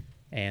wrong.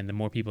 And the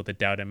more people that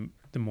doubt him,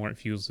 the more it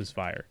fuels his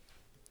fire.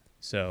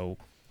 So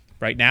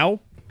right now,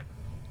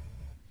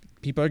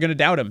 people are going to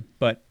doubt him,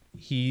 but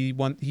his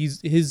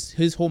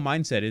whole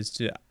mindset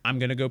is I'm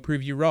going to go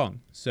prove you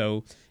wrong.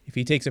 So if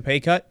he takes a pay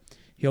cut,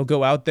 he'll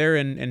go out there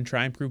and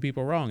try and prove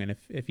people wrong. And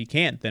if he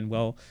can't, then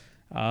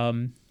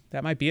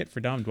that might be it for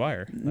Dom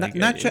Dwyer.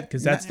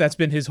 Because that's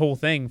been his whole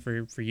thing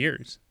for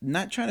years.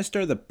 Not trying to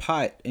stir the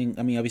pot.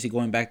 I mean, obviously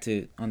going back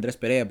to Andres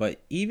Pereira,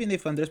 but even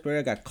if Andres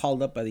Pereira got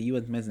called up by the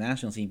U.S. men's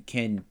national team,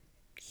 can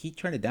he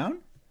turn it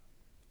down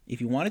if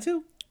he wanted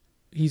to?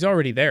 He's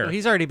already there. Well,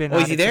 he's already been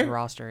added to the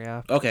roster.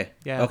 Yeah. Okay.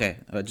 Yeah. Okay.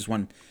 Just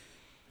one.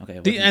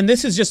 Okay. And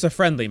this is just a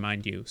friendly,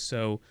 mind you.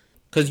 So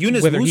because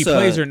Yunus whether Musa he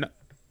plays or not.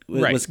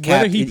 Right.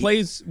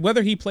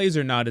 Whether he plays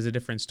or not is a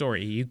different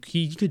story.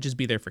 He could just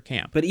be there for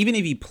camp. But even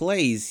if he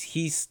plays,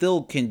 he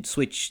still can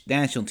switch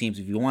national teams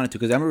if he wanted to.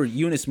 Because I remember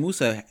Yunus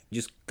Musa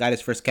just got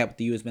his first cap with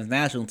the U.S. men's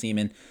national team,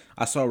 and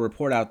I saw a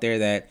report out there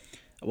that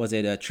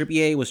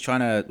Trippier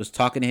was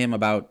talking to him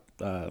about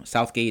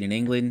Southgate in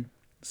England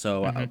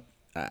So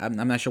I'm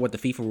not sure what the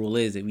FIFA rule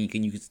is. I mean,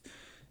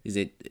 is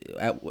it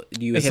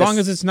do you As long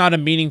as it's not a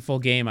meaningful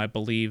game, I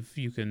believe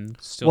you can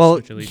still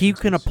switch allegiances. He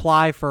can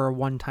apply for a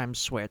one-time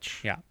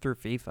switch Yeah. through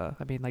FIFA.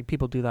 I mean, like,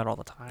 people do that all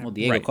the time. Well,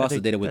 Diego Right. Costa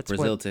did it with that's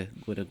Brazil to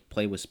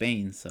play with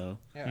Spain. So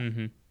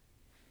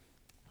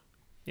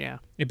Yeah.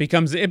 It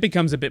becomes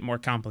a bit more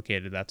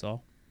complicated. That's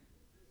all.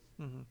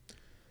 All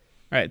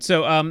right.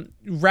 So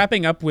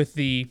wrapping up with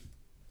the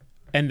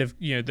end of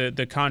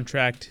the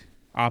contract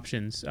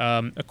options.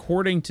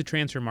 According to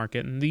Transfer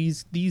Market, and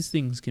these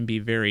things can be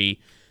very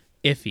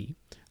iffy.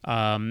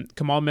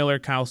 Kamal Miller,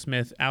 Kyle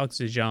Smith, Alex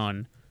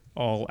DeJean,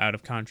 all out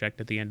of contract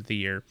at the end of the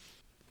year.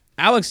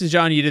 Alex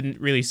DeJean, you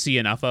didn't really see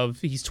enough of.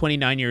 He's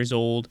 29 years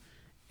old,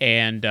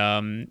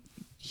 and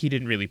he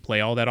didn't really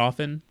play all that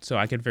often, so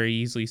I could very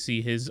easily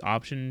see his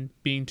option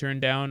being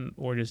turned down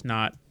or just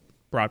not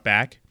brought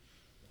back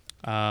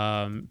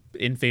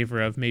in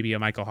favor of maybe a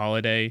Michael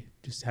Holiday,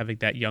 just having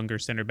that younger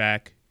center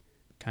back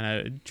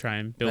kind of try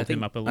and build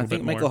him up a little bit more. I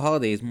think Michael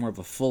Holiday is more of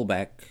a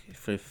fullback.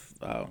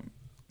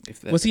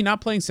 Was he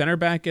not playing center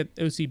back at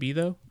OCB,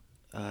 though?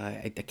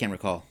 I can't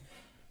recall.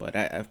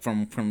 But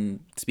from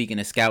speaking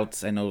to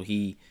scouts, I know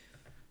he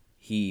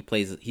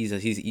plays.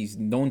 He's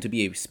known to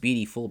be a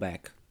speedy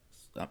fullback.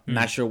 I'm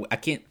not sure.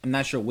 I'm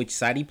not sure which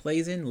side he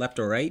plays in, left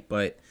or right.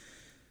 But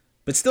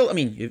still, I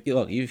mean,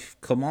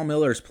 if Kamal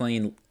Miller is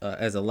playing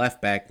as a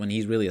left back when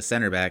he's really a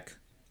center back,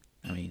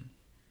 I mean,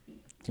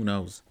 who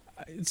knows?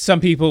 Some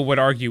people would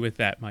argue with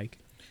that, Mike.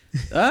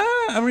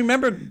 I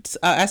remember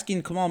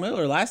asking Kamal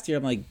Miller last year.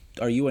 I'm like,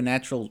 "Are you a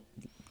natural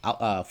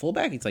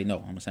fullback?" He's like,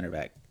 "No, I'm a center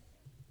back."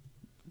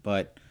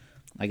 But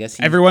I guess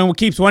everyone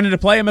keeps wanting to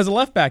play him as a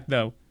left back,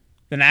 though.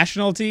 The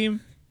national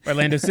team,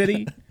 Orlando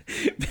City.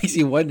 Makes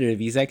you wonder if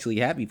he's actually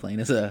happy playing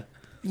as a...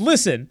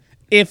 Listen,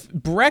 if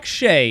Breck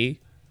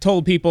Shea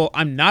told people,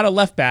 I'm not a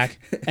left back,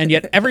 and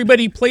yet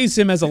everybody plays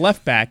him as a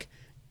left back,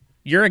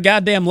 you're a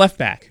goddamn left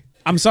back.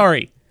 I'm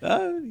sorry.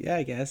 Yeah,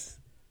 I guess.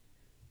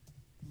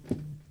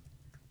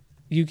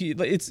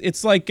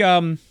 It's like,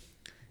 who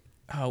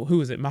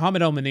was it?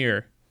 Mohamed El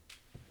Munir.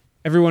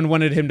 Everyone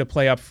wanted him to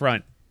play up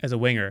front as a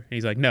winger, and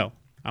he's like, no,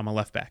 I'm a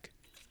left back.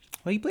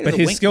 Well, he played but as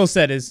a his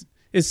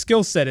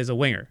skill set is a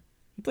winger.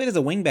 He played as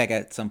a wing back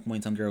at some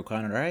points under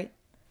O'Connor, right?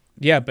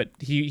 Yeah, but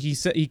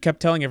he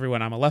kept telling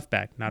everyone, I'm a left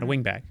back, not a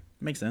wing back.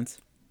 Makes sense.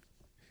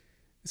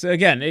 So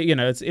again,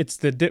 it's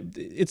the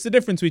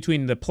difference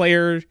between the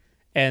player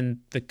and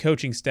the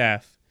coaching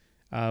staff.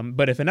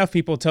 But if enough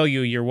people tell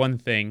you you're one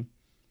thing,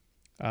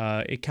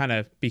 it kind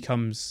of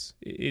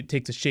it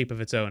takes a shape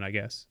of its own, I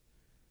guess.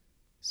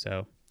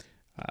 So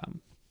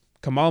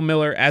Kamal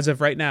Miller, as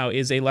of right now,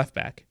 is a left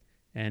back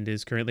and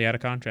is currently out of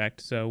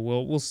contract. So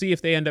we'll see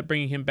if they end up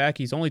bringing him back.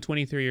 He's only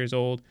 23 years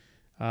old.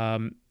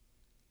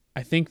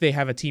 I think they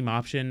have a team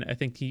option. I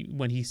think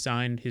when he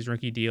signed his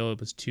rookie deal, it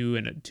was 2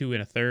 and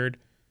a third,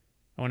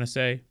 I want to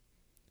say,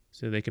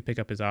 so they could pick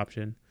up his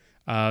option.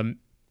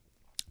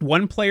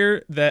 One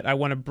player that I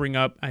want to bring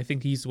up, I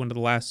think he's one of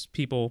the last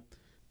people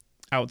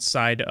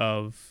outside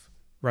of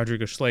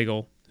Rodrigo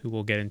Schlegel, who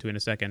we'll get into in a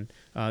second,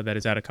 that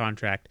is out of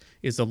contract,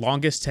 is the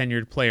longest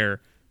tenured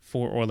player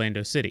for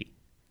Orlando City.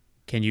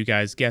 Can you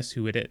guys guess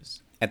who it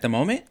is? At the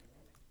moment?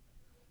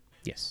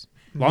 Yes.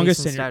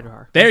 Longest Mason tenured.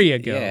 Stadahar. There you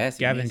go. Yeah,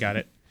 Gavin got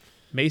it.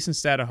 Mason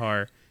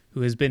Stadahar,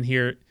 who has been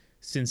here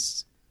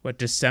since,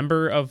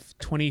 December of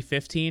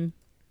 2015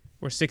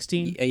 or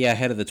 16? Yeah,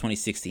 ahead of the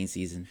 2016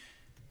 season.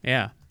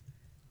 Yeah.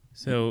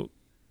 So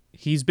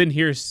he's been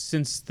here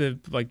since the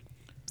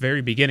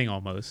very beginning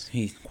almost.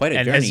 He's quite a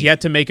and journey. he's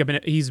yet to make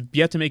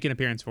an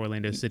appearance for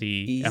Orlando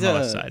City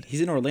MLS side.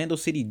 He's an Orlando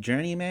City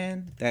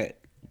journeyman that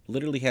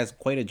literally has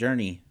quite a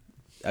journey.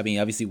 I mean,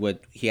 obviously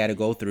what he had to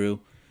go through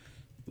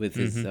with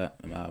his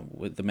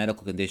with the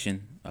medical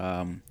condition.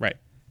 Right.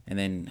 And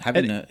then I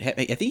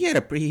think he had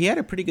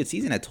a pretty good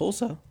season at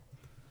Tulsa.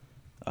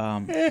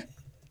 It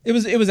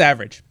was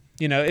average.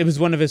 It was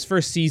one of his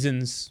first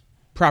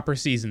proper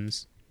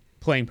seasons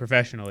playing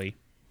professionally.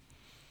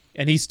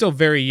 And he's still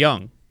very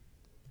young.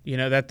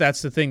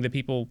 That's the thing that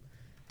people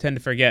tend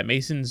to forget.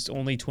 Mason's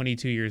only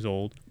 22 years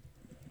old.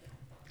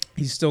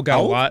 He's still got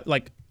a lot,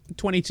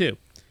 22.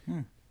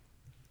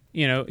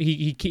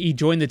 He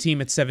joined the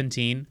team at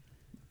 17.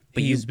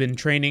 But he's been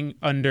training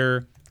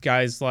under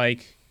guys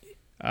like,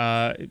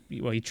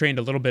 he trained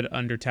a little bit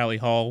under Tally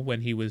Hall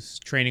when he was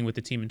training with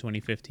the team in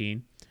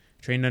 2015.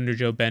 Trained under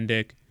Joe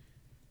Bendick.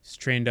 He's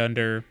trained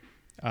under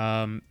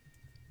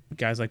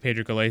guys like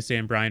Pedro Galese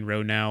and Brian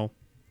Rowe now.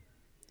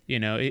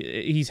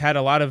 He's had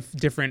a lot of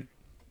different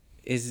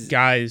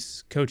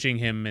guys coaching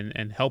him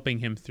and helping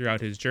him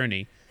throughout his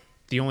journey.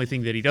 The only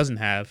thing that he doesn't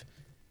have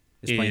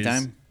is playing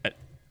time.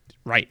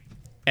 Right.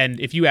 And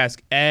if you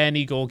ask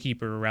any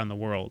goalkeeper around the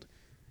world,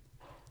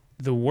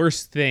 the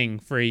worst thing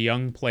for a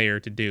young player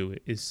to do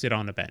is sit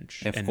on a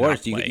bench. Of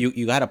course,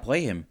 you got to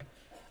play him.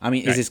 I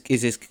mean, right.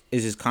 is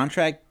his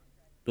contract?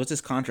 What's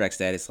his contract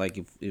status like?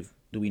 If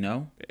do we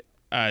know?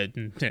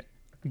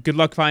 Good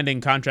luck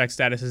finding contract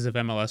statuses of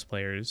MLS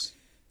players.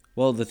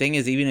 Well, the thing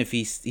is, even if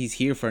he's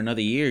here for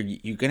another year,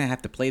 you're gonna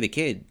have to play the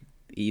kid.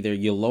 Either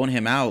you loan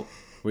him out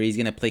where he's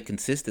gonna play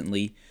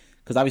consistently,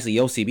 because obviously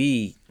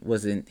OCB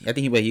wasn't. I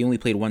think he only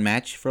played one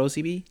match for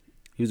OCB.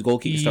 He was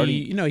goalkeeper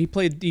starting. He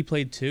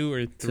played 2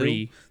 or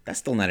 3. That's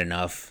still not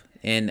enough.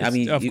 And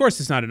Of course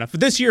it's not enough.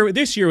 But this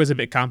year was a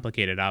bit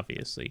complicated,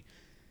 obviously.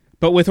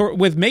 But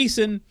with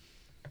Mason,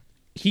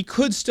 he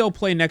could still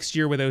play next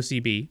year with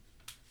OCB.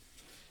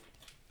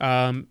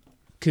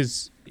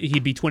 Because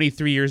he'd be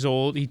 23 years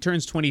old. He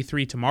turns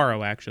 23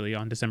 tomorrow, actually,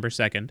 on December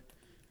 2nd.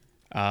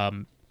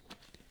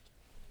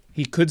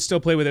 He could still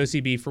play with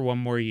OCB for one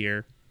more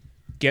year,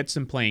 get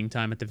some playing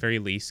time at the very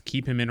least,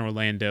 keep him in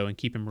Orlando and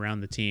keep him around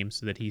the team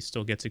so that he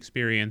still gets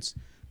experience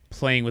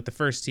playing with the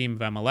first team of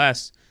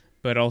MLS,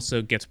 but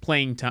also gets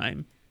playing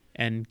time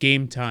and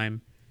game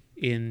time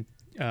in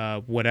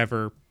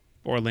whatever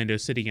Orlando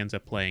City ends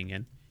up playing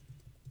in.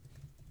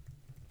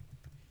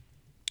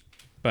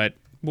 But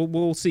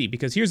we'll see,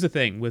 because here's the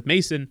thing. With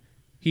Mason,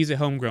 he's a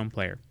homegrown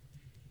player.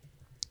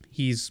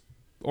 He's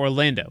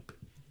Orlando.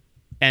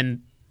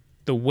 And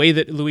the way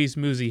that Luis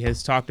Muzzi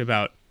has talked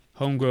about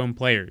homegrown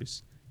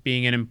players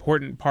being an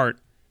important part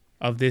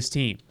of this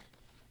team,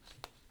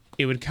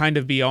 it would kind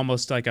of be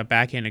almost like a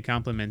backhanded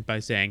compliment by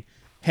saying,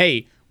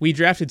 hey, we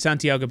drafted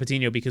Santiago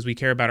Patino because we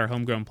care about our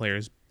homegrown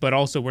players, but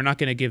also we're not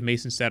going to give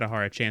Mason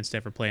Stadahar a chance to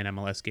ever play an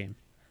MLS game.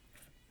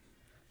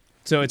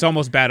 So it's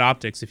almost bad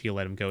optics if you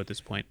let him go at this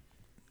point.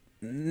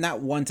 Not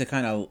one to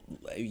kind of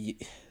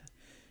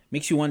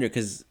makes you wonder,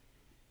 because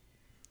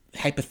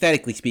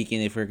hypothetically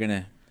speaking, if we're going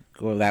to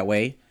go that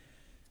way,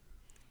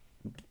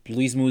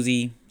 Luis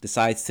Muzzi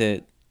decides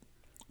to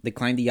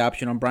decline the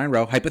option on Brian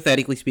Rowe.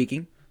 Hypothetically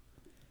speaking,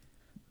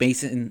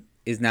 Mason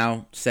is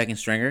now second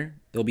stringer.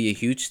 It'll be a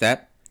huge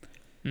step.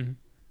 Mm-hmm.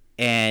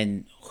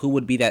 And who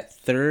would be that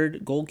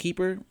third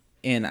goalkeeper?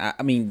 And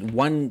I mean,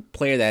 one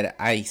player that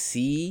I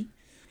see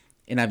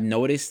and I've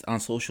noticed on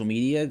social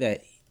media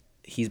that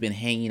he's been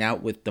hanging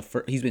out with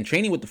he's been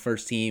training with the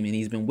first team, and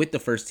he's been with the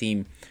first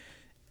team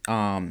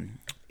in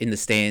the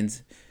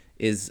stands,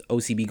 is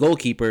OCB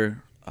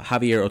goalkeeper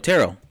Javier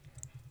Otero.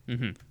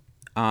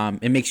 Mm-hmm.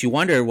 It makes you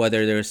wonder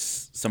whether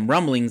there's some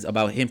rumblings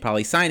about him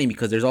probably signing,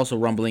 because there's also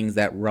rumblings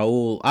that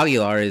Raul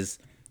Aguilar is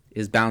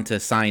bound to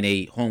sign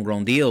a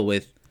homegrown deal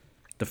with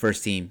the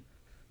first team.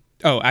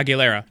 Oh,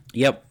 Aguilera.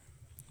 Yep.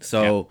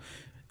 So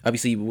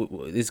obviously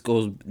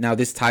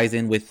this ties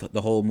in with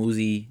the whole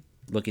Muzzi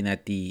looking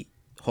at the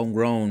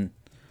homegrown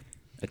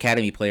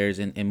academy players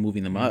and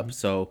moving them up.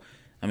 So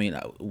I mean,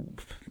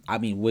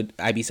 would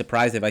I be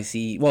surprised if I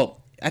see?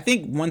 Well, I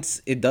think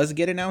once it does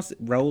get announced,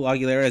 Raul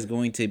Aguilera is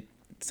going to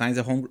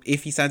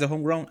if he signs a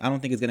homegrown, I don't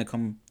think it's going to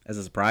come as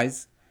a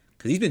surprise,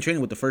 because he's been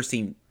training with the first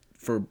team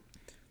for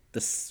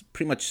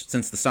pretty much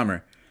since the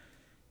summer.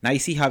 Now you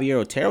see Javier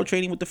Otero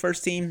training with the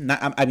first team.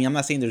 I'm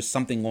not saying there's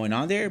something going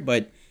on there,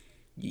 but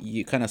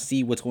you kind of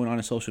see what's going on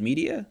in social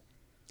media.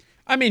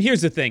 I mean,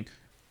 here's the thing.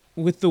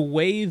 With the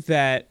way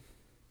that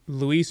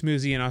Luis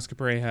Muzzi and Oscar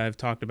Pereyra have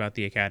talked about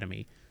the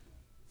academy,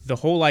 the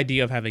whole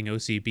idea of having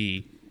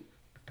OCB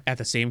at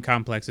the same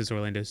complex as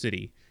Orlando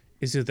City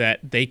is so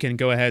that they can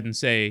go ahead and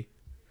say,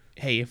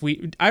 hey,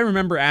 I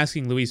remember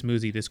asking Luis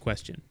Muzzi this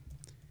question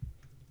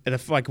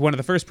at one of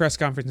the first press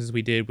conferences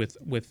we did with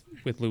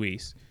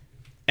Luis,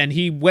 and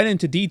he went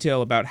into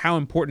detail about how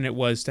important it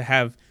was to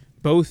have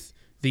both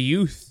the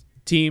youth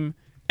team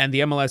and the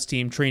MLS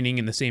team training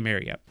in the same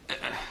area.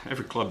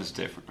 Every club is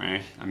different,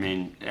 right? I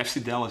mean,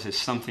 FC Dallas is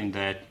something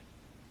that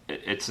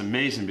it's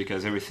amazing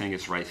because everything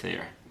is right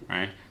there,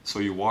 right? So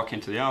you walk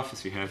into the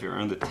office, you have your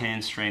under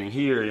 10s training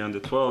here, your under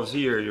 12s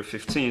here, your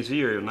 15s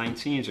here, your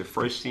 19s, your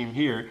first team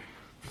here.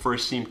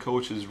 First team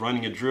coach is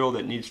running a drill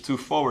that needs 2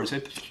 forwards.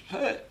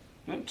 Hey,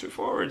 2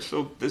 forwards.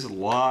 So there's a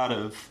lot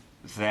of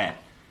that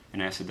in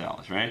FC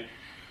Dallas, right?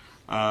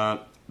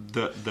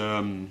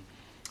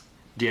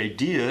 The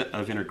idea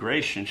of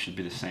integration should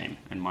be the same,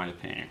 in my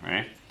opinion,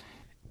 right?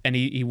 And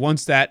he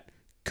wants that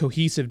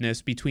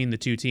cohesiveness between the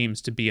two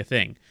teams to be a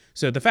thing.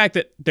 So the fact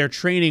that they're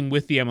training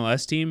with the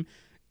MLS team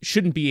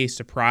shouldn't be a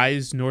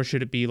surprise, nor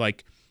should it be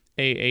like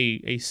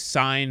a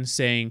sign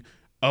saying,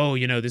 oh,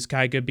 this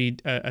guy could be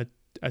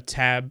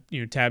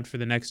tabbed for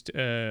the next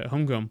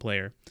homegrown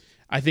player.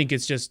 I think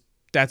it's just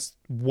that's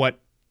what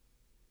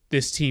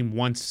this team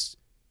wants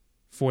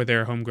for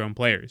their homegrown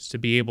players, to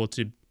be able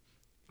to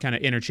kind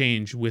of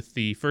interchange with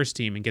the first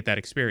team and get that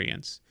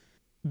experience.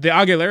 The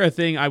Aguilera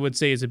thing, I would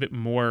say, is a bit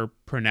more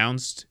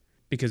pronounced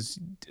because,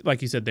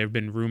 like you said, there have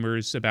been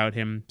rumors about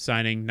him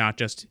signing, not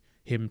just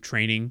him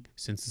training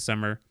since the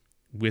summer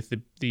with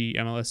the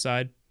MLS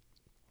side.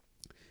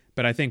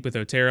 But I think with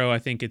Otero, I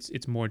think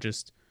it's more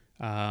just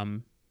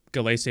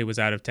Galese was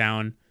out of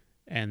town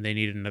and they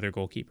needed another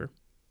goalkeeper.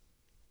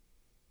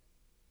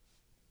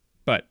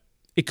 But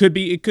it could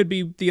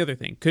be the other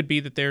thing. Could be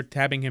that they're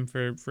tabbing him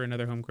for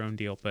another homegrown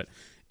deal. But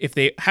if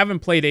they haven't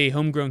played a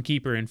homegrown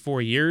keeper in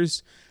 4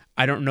 years,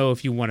 I don't know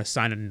if you want to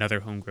sign another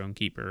homegrown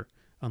keeper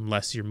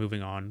unless you're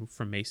moving on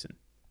from Mason.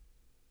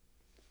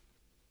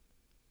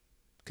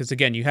 Because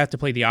again, you have to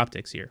play the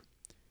optics here.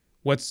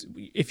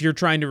 If you're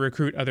trying to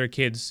recruit other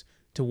kids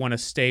to want to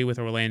stay with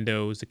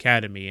Orlando's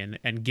academy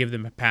and give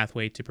them a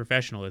pathway to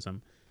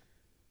professionalism,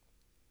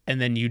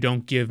 and then you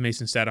don't give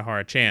Mason Stadahar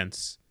a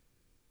chance,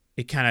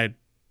 it kind of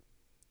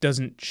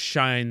doesn't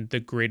shine the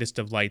greatest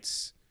of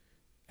lights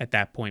at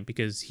that point,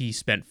 because he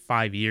spent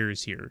 5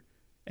 years here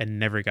and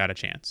never got a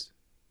chance.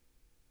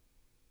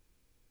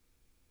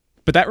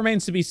 But that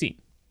remains to be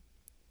seen.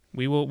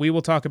 We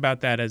will talk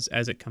about that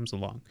as it comes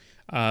along.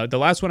 The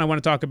last one I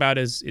want to talk about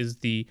is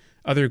the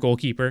other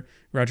goalkeeper,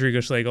 Rodrigo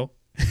Schlegel.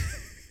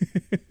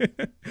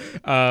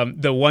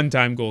 The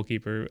one-time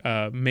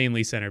goalkeeper,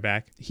 mainly center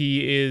back.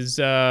 He is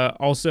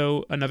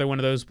also another one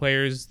of those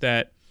players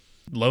that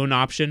loan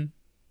option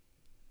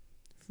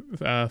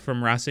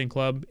from Racing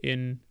Club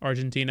in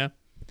Argentina.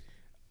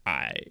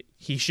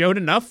 He showed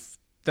enough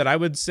that I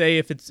would say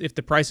if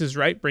the price is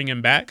right, bring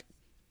him back.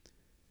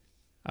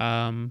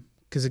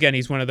 Because again,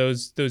 he's one of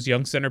those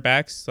young center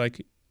backs.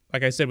 Like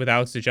I said with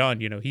Alex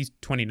DeJohn, he's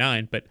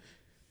 29, but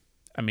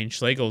I mean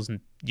Schlegel's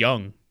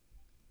young.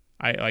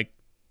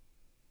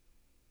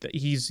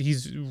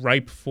 He's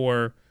ripe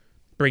for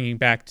bringing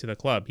back to the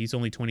club. He's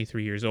only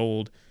 23 years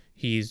old.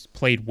 He's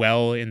played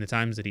well in the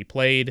times that he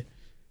played.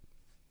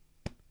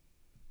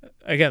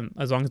 Again,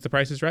 as long as the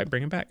price is right,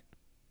 bring him back.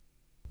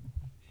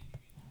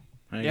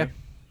 Yeah.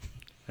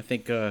 I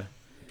think, we're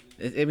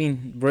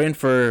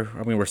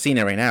seeing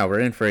it right now. We're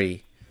in for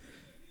a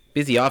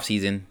busy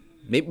offseason.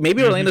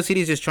 Maybe Orlando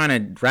City is just trying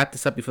to wrap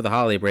this up before the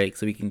holiday break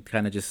so we can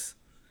kind of just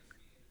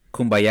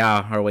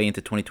kumbaya our way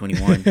into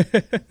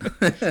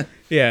 2021.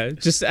 Yeah,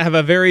 just have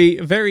a very,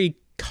 very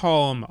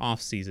calm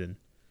offseason.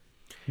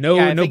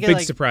 No big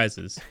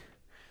surprises.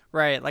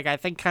 Right. Like, I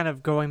think kind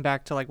of going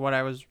back to like what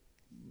I was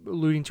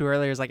alluding to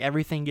earlier is like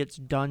everything gets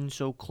done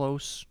so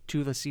close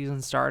to the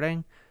season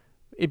starting.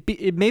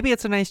 Maybe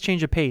it's a nice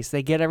change of pace.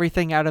 They get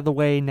everything out of the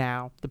way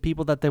now. The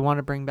people that they want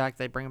to bring back,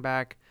 they bring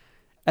back.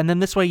 And then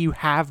this way you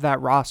have that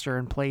roster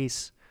in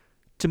place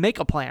to make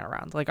a plan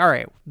around. Like, all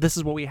right, this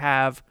is what we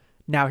have.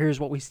 Now here's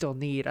what we still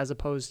need, as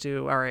opposed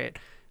to, all right,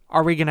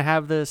 are we going to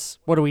have this?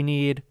 What do we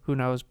need? Who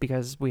knows?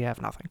 Because we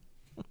have nothing.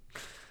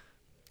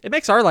 It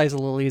makes our lives a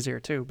little easier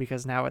too,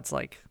 because now it's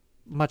like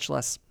much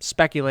less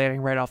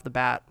speculating right off the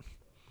bat.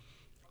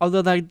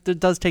 Although that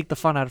does take the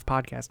fun out of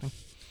podcasting.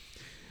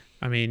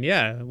 I mean,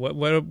 yeah.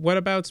 What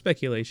about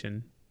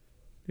speculation?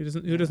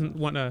 Who doesn't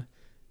want to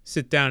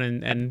sit down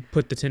and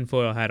put the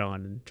tinfoil hat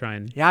on and try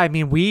and... Yeah, I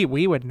mean, we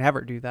would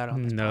never do that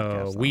on this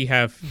podcast. No, we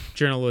have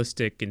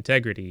journalistic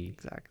integrity.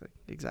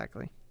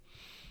 Exactly.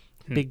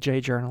 Big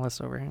J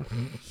journalists over here.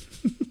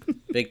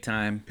 Big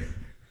time.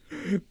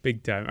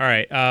 Big time. All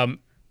right.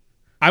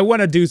 I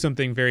want to do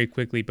something very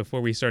quickly before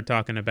we start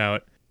talking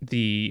about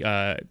the...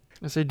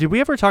 So did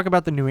we ever talk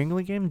about the New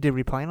England game? Did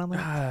we plan on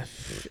that?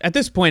 At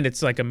this point,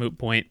 it's like a moot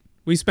point.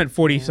 We spent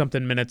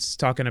 40-something minutes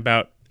talking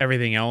about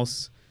everything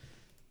else.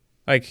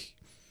 Like...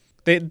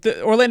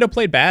 The Orlando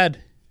played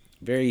bad.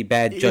 Very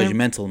bad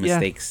judgmental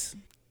mistakes,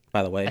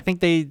 by the way. I think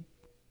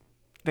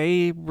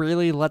they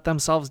really let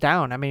themselves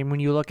down. I mean, when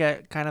you look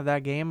at kind of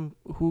that game,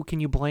 who can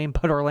you blame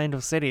but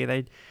Orlando City?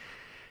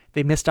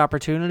 They missed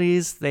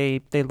opportunities. They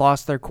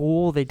lost their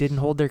cool. They didn't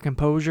hold their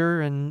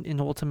composure,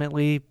 and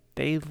ultimately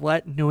they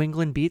let New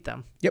England beat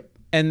them. Yep,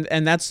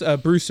 and that's a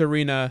Bruce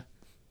Arena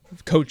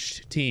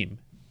coached team,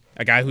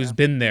 a guy who's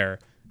been there,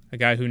 a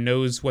guy who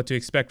knows what to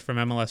expect from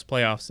MLS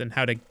playoffs and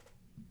how to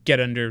get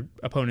under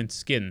opponents'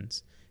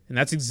 skins. And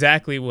that's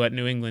exactly what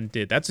New England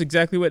did. That's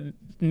exactly what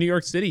New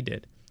York City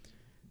did.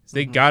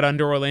 They got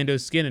under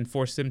Orlando's skin and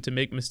forced them to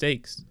make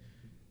mistakes.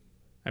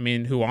 I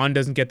mean, Juan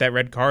doesn't get that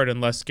red card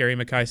unless Gary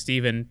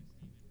Mackay-Steven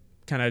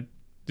kind of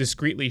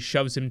discreetly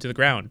shoves him to the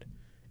ground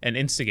and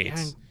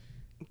instigates.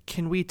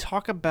 Can we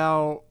talk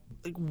about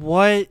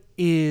what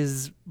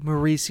is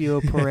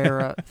Mauricio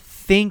Pereyra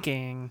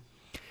thinking?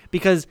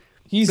 Because...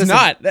 He's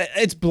not.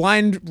 It's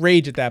blind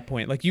rage at that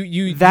point. Like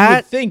you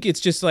would think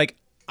it's just like,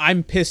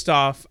 I'm pissed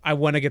off. I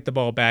want to get the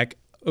ball back.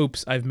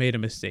 Oops, I've made a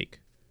mistake.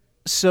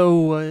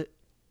 So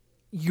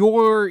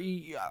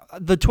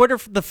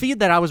the feed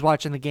that I was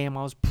watching the game,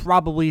 I was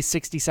probably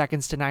 60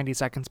 seconds to 90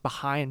 seconds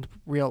behind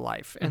real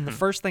life. And the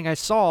first thing I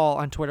saw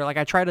on Twitter, like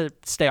I try to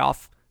stay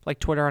off like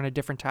Twitter on a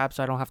different tab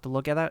so I don't have to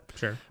look at that.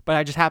 Sure. But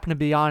I just happened to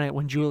be on it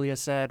when Julia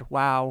said,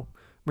 wow,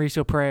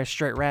 Mauricio Pereyra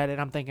straight red. And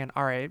I'm thinking,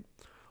 all right,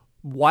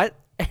 what?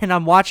 And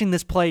I'm watching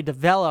this play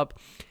develop,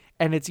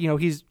 and it's,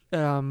 he's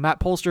Matt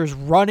Polster's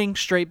running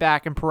straight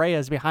back, and Pereyra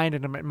is behind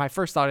him. And my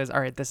first thought is, all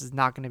right, this is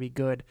not going to be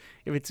good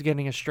if it's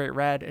getting a straight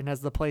red. And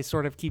as the play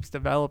sort of keeps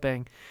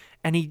developing,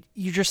 and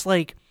you just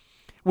like,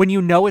 when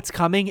you know it's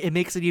coming, it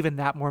makes it even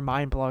that more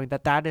mind-blowing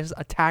that is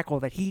a tackle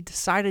that he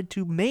decided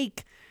to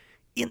make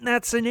in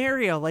that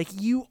scenario. Like,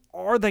 you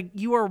are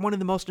one of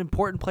the most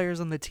important players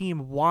on the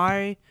team.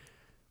 Why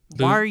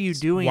are you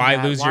doing that?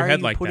 Why lose your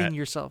head like that? Putting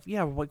yourself,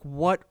 like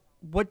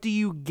what do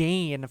you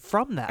gain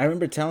from that? I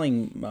remember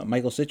telling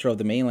Michael Citro of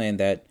the Mainland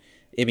that,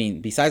 I mean,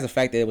 besides the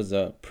fact that it was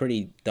a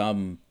pretty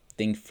dumb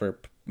thing for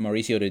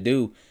Mauricio to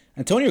do,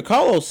 Antonio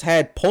Carlos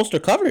had Polster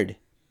covered.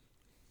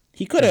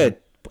 He could have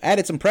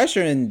added some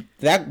pressure, and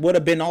that would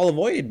have been all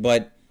avoided.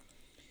 But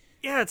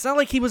Yeah, it's not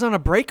like he was on a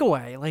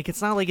breakaway. Like,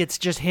 it's not like it's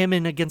just him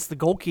and against the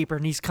goalkeeper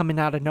and he's coming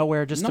out of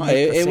nowhere just to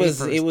make the save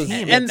for his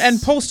team. And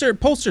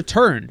Polster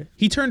turned.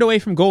 He turned away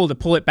from goal to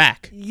pull it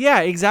back. Yeah,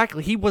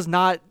 exactly. He was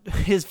not.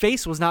 His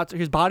face was not.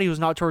 His body was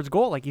not towards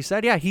goal, like you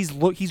said. Yeah, he's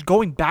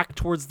going back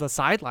towards the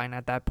sideline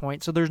at that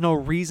point. So there's no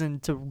reason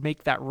to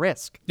make that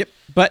risk. Yep.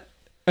 But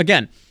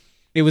again,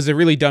 it was a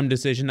really dumb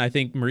decision. I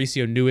think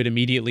Mauricio knew it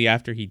immediately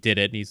after he did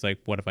it, and he's like,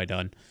 "What have I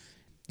done?"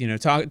 You know,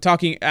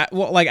 talking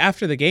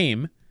after the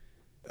game.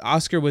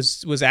 Oscar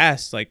was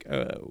asked like,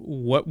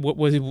 what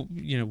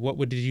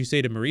did you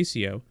say to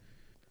Mauricio?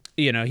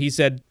 You know, he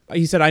said,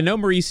 I know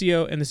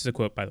Mauricio, and this is a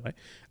quote, by the way.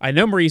 I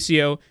know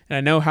Mauricio, and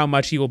I know how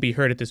much he will be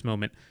hurt at this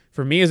moment.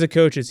 For me as a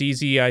coach, it's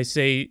easy. I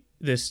say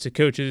this to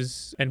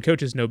coaches, and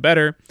coaches know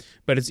better,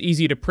 but it's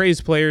easy to praise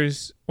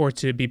players or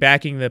to be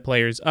backing the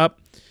players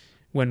up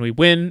when we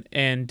win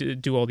and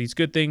do all these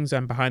good things.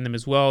 I'm behind them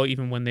as well,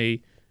 even when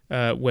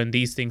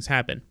these things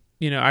happen.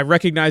 You know, I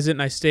recognize it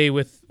and I stay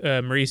with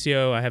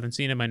Mauricio. I haven't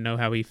seen him. I know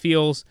how he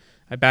feels.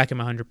 I back him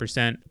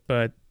 100%.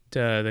 But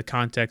the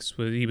context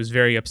was he was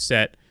very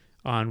upset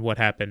on what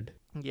happened.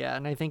 Yeah,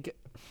 and I think,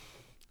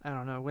 I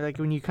don't know, like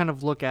when you kind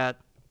of look at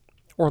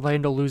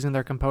Orlando losing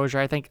their composure,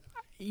 I think,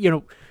 you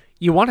know,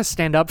 you want to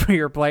stand up for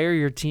your player,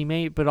 your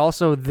teammate, but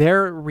also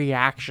their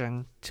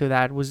reaction to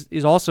that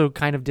is also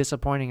kind of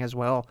disappointing as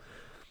well.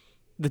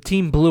 The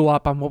team blew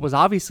up on what was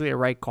obviously a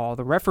right call.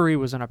 The referee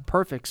was in a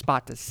perfect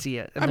spot to see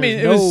it. And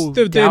it was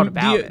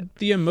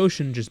the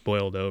emotion just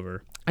boiled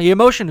over. The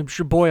emotion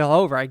should boil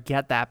over. I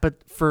get that.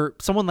 But for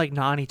someone like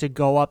Nani to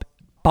go up,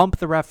 bump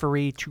the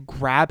referee, to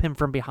grab him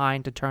from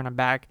behind to turn him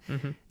back,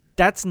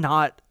 that's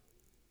not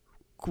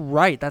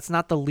right. That's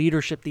not the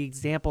leadership, the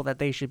example that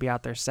they should be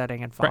out there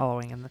setting and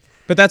following. Right.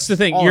 But that's the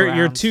thing.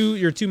 Your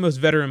two most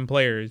veteran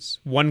players,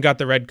 one got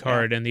the red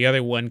card and the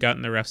other one got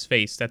in the ref's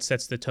face. That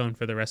sets the tone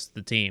for the rest of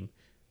the team.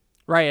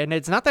 Right, and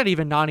it's not that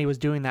even Nani was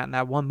doing that in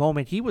that one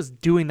moment. He was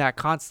doing that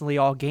constantly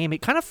all game.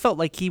 It kind of felt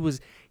like he was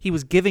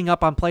giving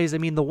up on plays. I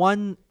mean, the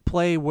one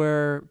play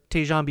where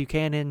Tejan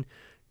Buchanan,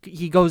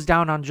 he goes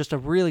down on just a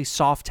really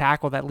soft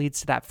tackle that leads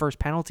to that first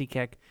penalty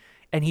kick,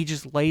 and he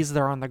just lays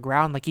there on the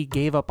ground like he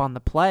gave up on the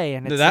play.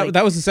 And it's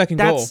that was the second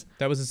goal.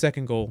 That was the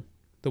second goal.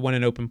 The one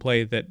in open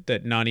play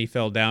that Nani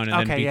fell down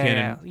and then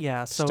Buchanan.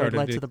 Yeah. So it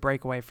led to the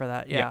breakaway for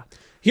that. Yeah.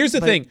 Here's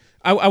the thing.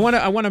 I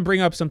want to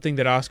bring up something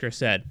that Oscar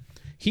said.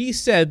 He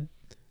said,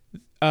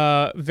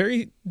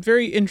 very,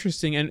 very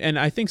interesting, and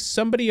I think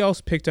somebody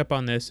else picked up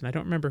on this, and I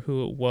don't remember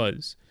who it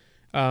was.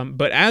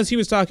 But as he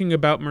was talking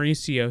about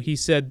Mauricio, he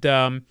said,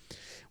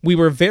 we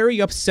were very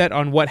upset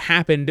on what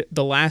happened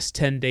the last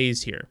 10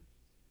 days here.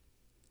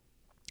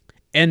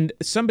 And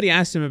somebody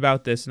asked him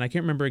about this, and I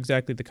can't remember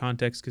exactly the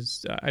context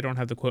because I don't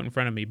have the quote in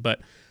front of me, but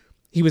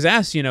he was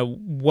asked, you know,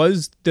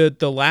 was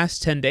the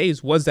last 10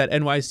 days, was that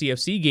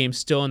NYCFC game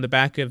still in the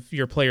back of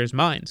your players'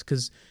 minds?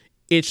 Because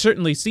it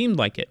certainly seemed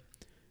like it.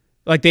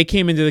 Like they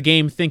came into the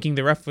game thinking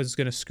the ref was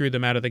going to screw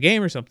them out of the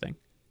game or something.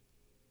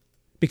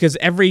 Because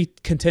every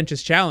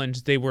contentious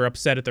challenge, they were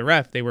upset at the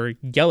ref. They were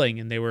yelling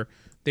and they were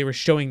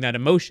showing that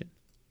emotion.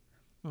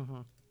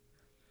 Mm-hmm.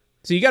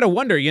 So you got to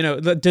wonder, you know,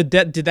 did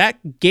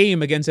that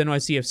game against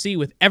NYCFC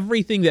with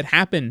everything that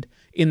happened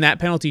in that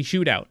penalty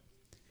shootout,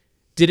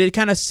 did it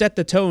kind of set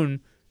the tone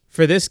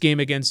for this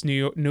game against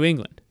New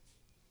England?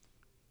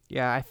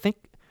 Yeah, I think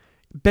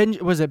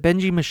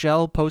Benji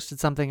Michel posted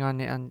something on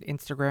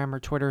Instagram or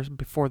Twitter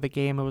before the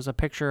game. It was a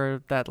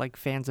picture that like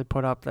fans had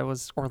put up that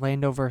was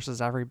Orlando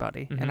versus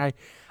everybody. Mm-hmm. And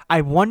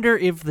I wonder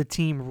if the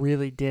team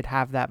really did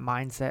have that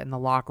mindset in the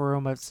locker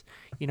room. It's,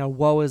 you know,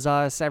 woe is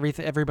us,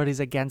 everybody's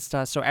against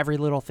us, so every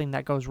little thing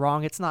that goes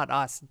wrong, it's not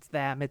us, it's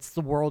them, it's the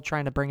world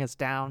trying to bring us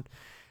down.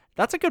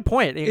 That's a good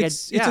point.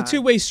 It's a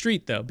two-way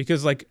street though,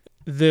 because like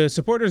the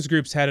supporters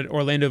groups had an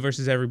Orlando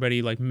versus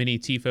everybody like mini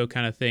TIFO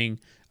kind of thing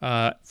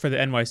for the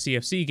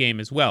NYCFC game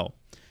as well.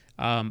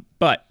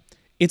 But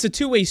it's a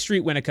two-way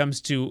street when it comes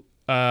to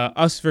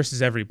us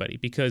versus everybody,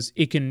 because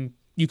you can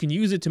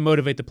use it to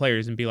motivate the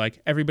players and be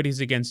like, everybody's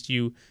against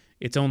you.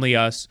 It's only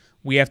us.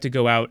 We have to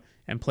go out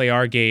and play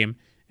our game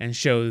and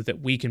show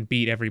that we can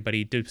beat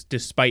everybody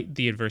despite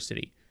the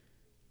adversity.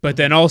 But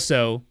then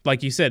also,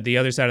 like you said, the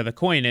other side of the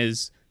coin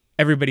is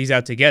everybody's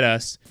out to get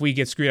us. If we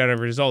get screwed out of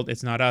a result,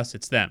 it's not us,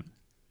 it's them.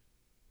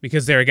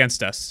 Because they're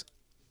against us.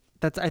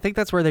 I think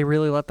that's where they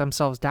really let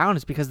themselves down,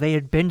 is because they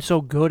had been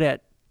so good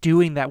at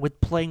doing that, with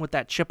playing with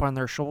that chip on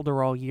their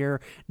shoulder all year,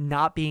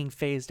 not being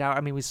phased out.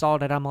 I mean, we saw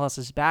it at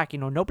MLS's back. You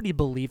know, nobody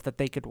believed that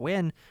they could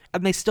win,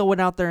 and they still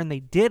went out there and they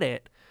did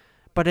it.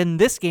 But in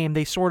this game,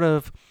 they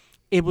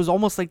it was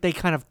almost like they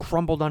kind of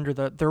crumbled under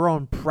their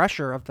own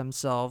pressure of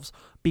themselves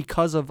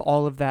because of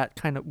all of that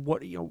kind of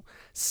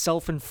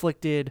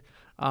self-inflicted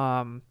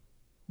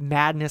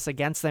madness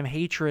against them,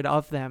 hatred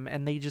of them,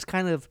 and they just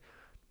kind of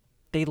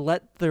they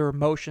let their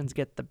emotions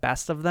get the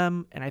best of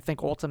them. And I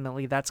think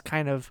ultimately that's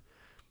kind of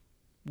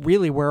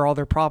really where all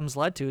their problems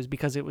led to, is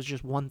because it was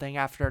just one thing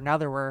after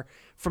another, where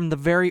from the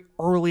very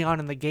early on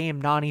in the game,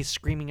 Nani's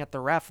screaming at the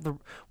ref. What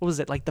was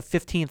it, like the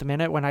 15th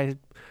minute when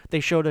they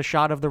showed a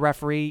shot of the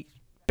referee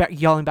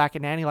yelling back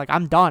at Nanny like,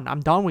 I'm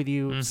done with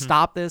you,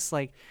 stop this,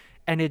 like,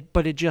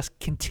 but it just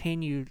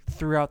continued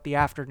throughout the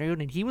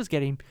afternoon, and he was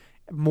getting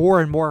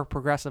more and more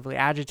progressively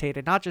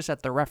agitated, not just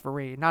at the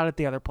referee, not at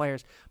the other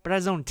players, but at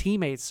his own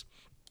teammates.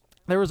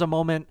 There was a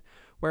moment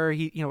where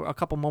a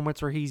couple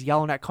moments where he's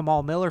yelling at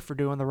Kamal Miller for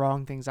doing the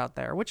wrong things out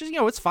there, which is,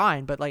 it's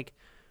fine, but like,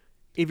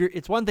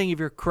 it's one thing if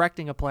you're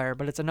correcting a player,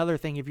 but it's another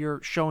thing if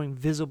you're showing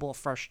visible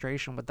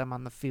frustration with them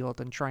on the field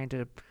and trying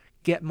to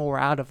get more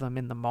out of them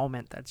in the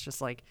moment. That's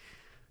just like,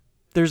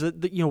 there's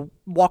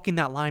walking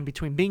that line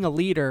between being a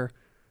leader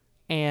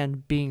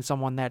and being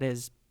someone that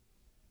is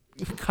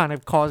kind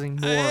of causing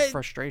more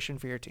frustration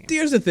for your team.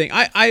 Here's the thing.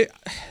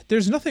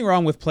 There's nothing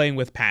wrong with playing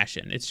with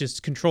passion. It's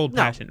just controlled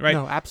passion, right?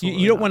 No,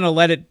 absolutely You don't want to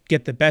let it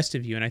get the best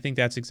of you, and I think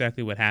that's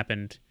exactly what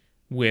happened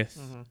with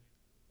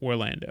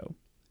Orlando.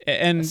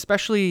 And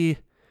especially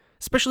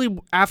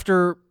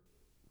after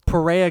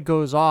Pereyra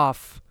goes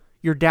off,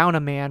 you're down a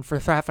man for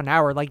half an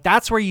hour. Like,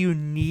 that's where you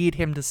need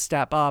him to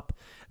step up,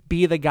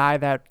 be the guy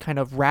that kind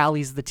of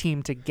rallies the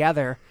team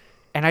together,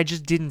 and I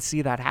just didn't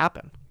see that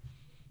happen.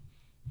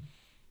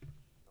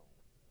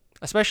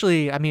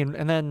 Especially,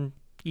 and then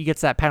he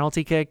gets that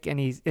penalty kick and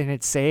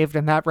it's saved,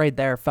 and that right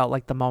there felt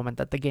like the moment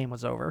that the game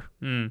was over.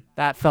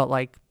 That felt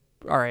like,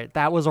 all right,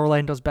 that was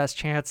Orlando's best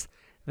chance.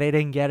 They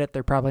didn't get it.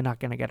 They're probably not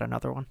going to get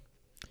another one.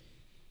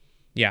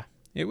 Yeah,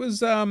 it was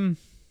just one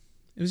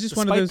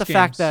of those games. Despite the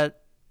fact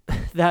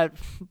that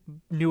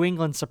New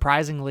England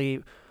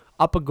surprisingly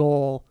up a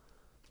goal,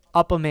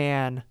 up a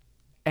man,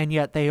 and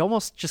yet they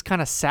almost just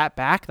kind of sat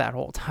back that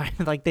whole time.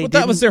 Like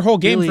that was their whole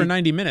game for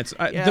 90 minutes.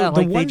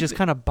 They just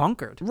kind of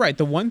bunkered. Right.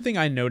 The one thing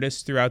I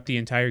noticed throughout the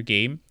entire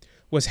game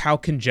was how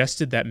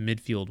congested that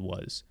midfield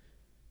was.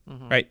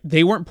 Right.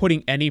 They weren't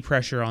putting any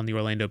pressure on the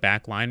Orlando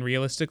back line,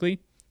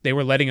 realistically. They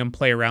were letting them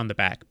play around the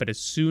back. But as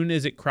soon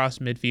as it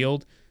crossed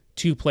midfield,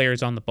 2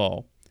 players on the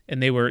ball.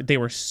 And they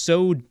were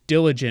so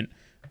diligent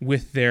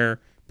with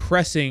their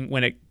pressing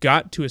when it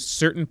got to a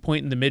certain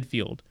point in the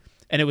midfield.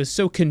 And it was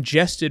so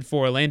congested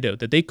for Orlando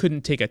that they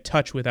couldn't take a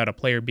touch without a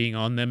player being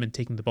on them and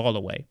taking the ball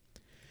away.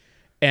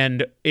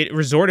 And it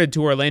resorted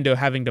to Orlando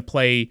having to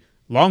play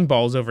long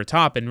balls over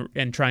top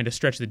and trying to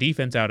stretch the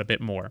defense out a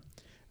bit more.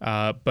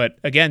 But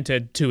again,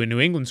 to a New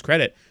England's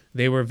credit,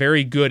 they were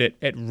very good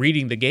at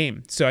reading the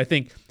game. So I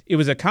think it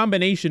was a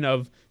combination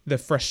of the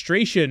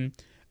frustration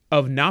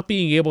of not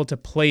being able to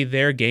play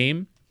their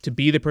game, to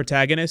be the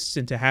protagonists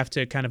and to have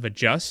to kind of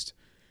adjust,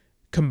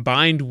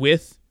 combined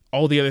with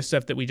all the other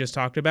stuff that we just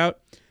talked about,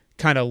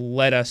 kind of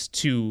led us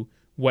to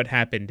what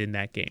happened in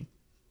that game.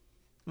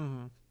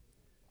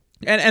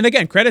 And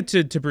again, credit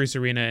to Bruce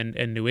Arena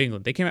and New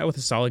England. They came out with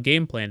a solid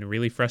game plan and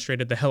really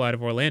frustrated the hell out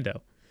of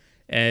Orlando.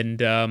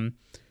 And I'm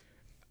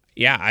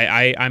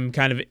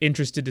kind of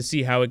interested to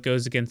see how it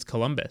goes against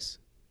Columbus.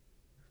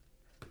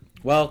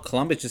 Well,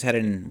 Columbus just had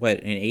an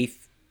 8th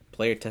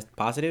player test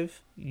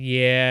positive.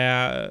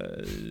 Yeah,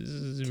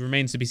 it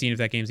remains to be seen if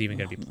that game's even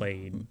going to be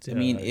played.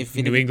 If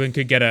New England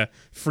could get a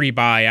free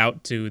bye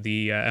out to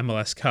the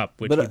MLS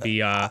Cup, which would be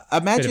a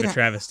bit of a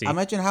travesty.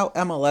 Imagine how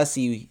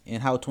MLS-y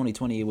and how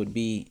 2020 it would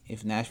be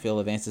if Nashville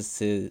advances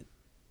to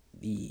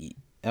the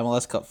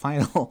MLS Cup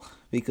final.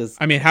 Because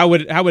how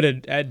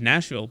would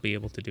Nashville be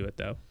able to do it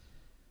though?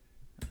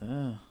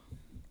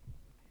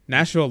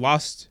 Nashville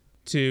lost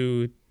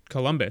to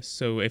Columbus,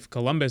 so if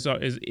Columbus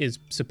is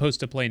supposed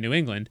to play New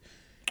England,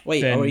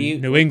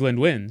 New England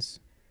wins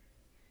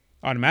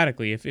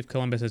automatically if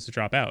Columbus has to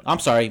drop out. I'm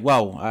sorry.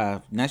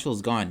 Wow,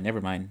 Nashville's gone. Never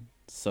mind.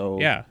 So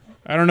yeah,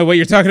 I don't know what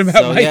you're talking about.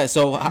 So Mike. yeah,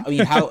 so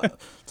how?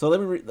 So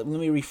let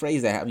me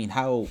rephrase that.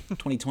 How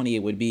 2020 it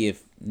would be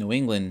if New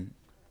England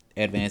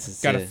advances.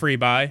 Got a free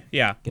bye.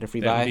 Yeah, get a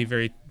free that bye. Would be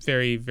very,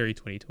 very, very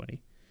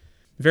 2020.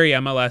 Very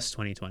MLS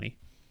 2020.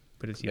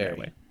 Put it that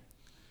way.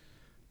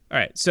 All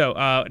right, so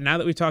now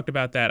that we've talked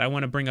about that, I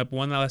want to bring up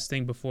one last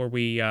thing before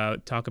we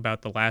talk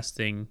about the last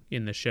thing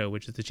in the show,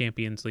 which is the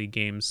Champions League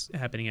games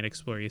happening at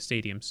Exploria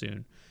Stadium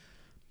soon.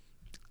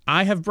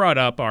 I have brought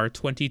up our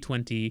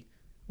 2020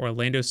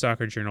 Orlando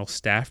Soccer Journal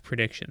staff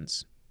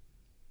predictions.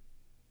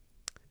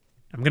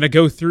 I'm going to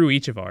go through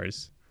each of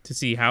ours to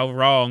see how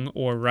wrong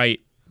or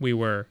right we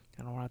were.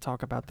 I don't want to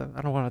talk about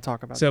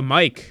that. So,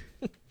 Mike,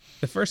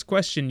 the first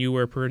question you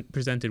were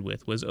presented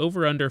with was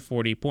over under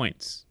 40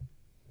 points.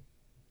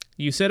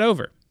 You said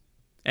over.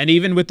 And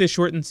even with this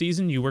shortened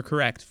season, you were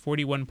correct.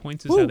 41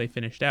 points is how they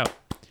finished out.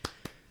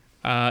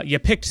 You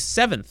picked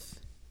 7th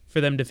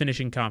for them to finish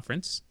in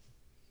conference,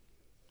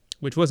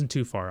 which wasn't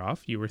too far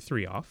off. You were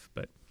 3 off,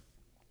 but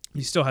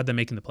you still had them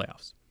making the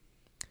playoffs.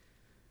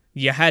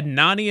 You had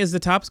Nani as the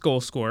top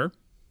goal scorer,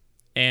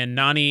 and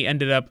Nani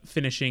ended up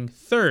finishing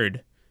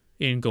 3rd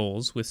in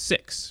goals with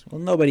 6.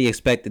 Well, nobody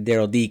expected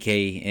Daryl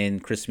DK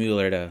and Chris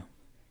Mueller to...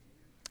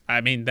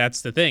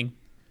 that's the thing.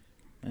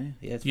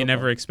 You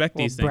never expect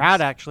these things. Brad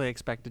actually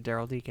expected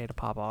Daryl DK to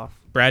pop off.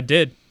 Brad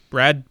did.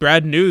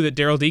 Brad knew that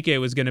Daryl DK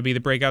was going to be the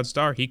breakout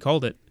star. He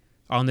called it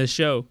on this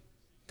show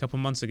a couple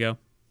months ago.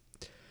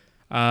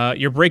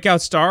 Your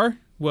breakout star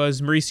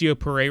was Mauricio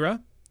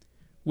Pereyra,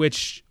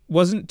 which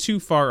wasn't too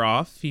far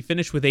off. He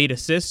finished with 8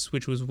 assists,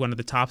 which was one of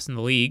the tops in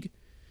the league.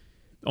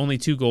 Only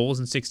 2 goals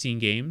in 16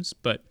 games,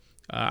 but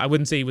I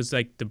wouldn't say he was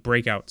like the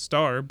breakout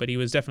star, but he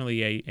was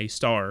definitely a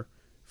star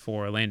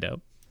for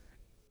Orlando.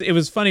 It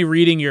was funny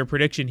reading your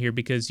prediction here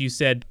because you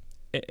said,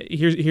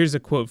 here's a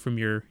quote from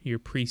your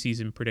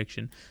preseason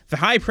prediction. The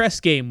high press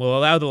game will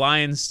allow the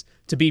Lions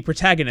to be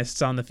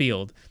protagonists on the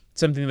field,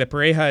 something that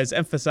Pareja has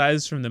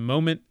emphasized from the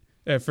moment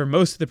for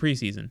most of the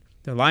preseason.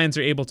 The Lions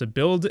are able to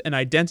build an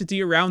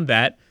identity around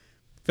that.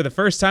 For the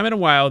first time in a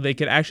while, they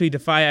could actually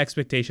defy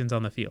expectations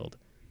on the field.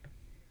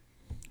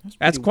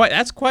 That's quite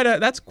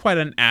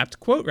an apt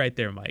quote right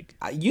there, Mike.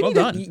 You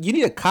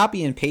need to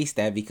copy and paste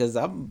that because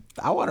I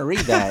want to read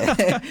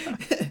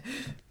that.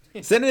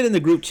 Send it in the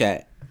group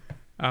chat.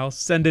 I'll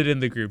send it in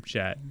the group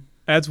chat.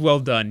 That's well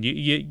done.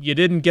 You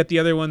didn't get the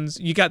other ones.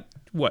 You got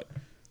what?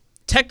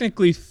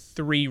 Technically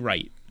 3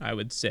 right, I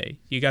would say.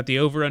 You got the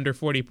over under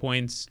 40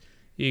 points.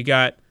 You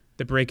got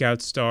the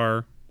breakout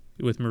star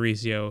with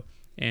Mauricio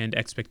and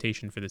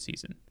expectation for the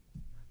season.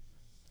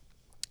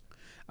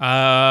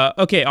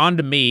 Okay, on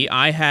to me.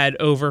 I had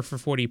over for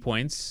 40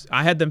 points.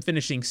 I had them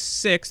finishing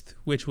 6th,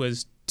 which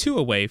was 2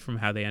 away from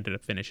how they ended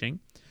up finishing.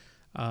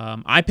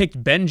 I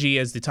picked Benji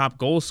as the top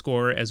goal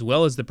scorer as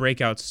well as the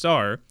breakout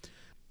star.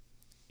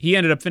 He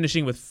ended up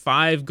finishing with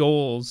 5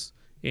 goals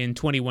in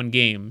 21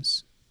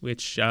 games,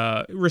 which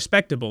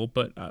respectable,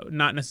 but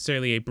not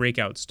necessarily a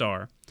breakout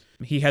star.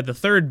 He had the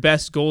 3rd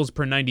best goals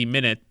per 90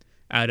 minute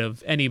out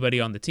of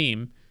anybody on the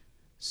team,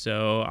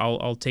 so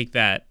I'll take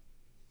that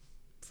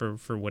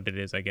for what it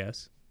is, I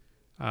guess.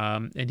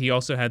 And he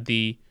also had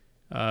the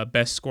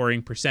best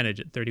scoring percentage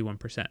at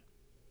 31%.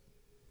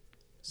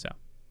 So,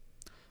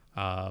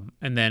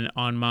 and then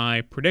on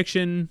my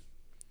prediction,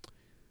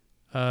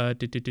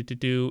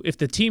 if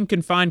the team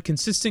can find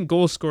consistent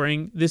goal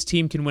scoring, this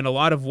team can win a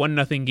lot of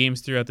 1-0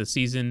 games throughout the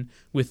season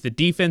with the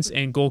defense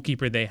and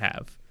goalkeeper they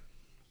have.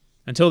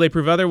 Until they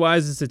prove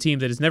otherwise, it's a team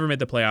that has never made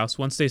the playoffs.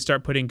 Once they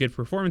start putting good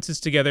performances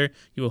together,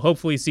 you will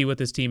hopefully see what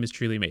this team is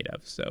truly made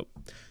of. So,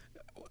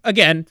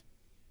 again,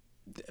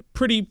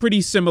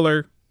 pretty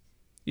similar,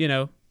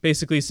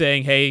 basically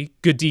saying, hey,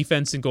 good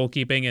defense and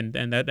goalkeeping,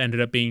 and that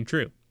ended up being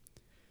true.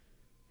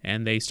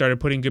 And they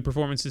started putting good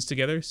performances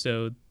together,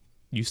 so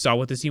you saw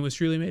what this team was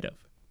truly made of.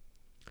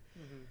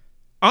 Mm-hmm.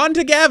 On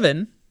to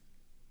Gavin.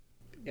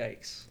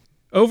 Yikes.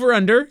 Over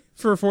under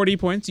for 40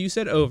 points. You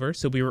said over,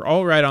 so we were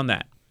all right on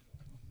that.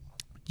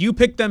 You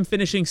picked them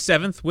finishing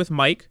 7th with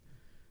Mike,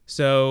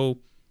 so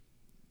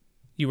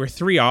you were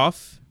 3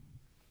 off.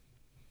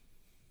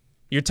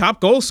 Your top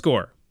goal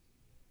scorer,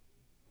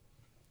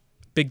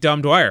 Big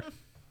Dom Dwyer.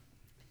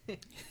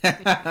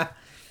 That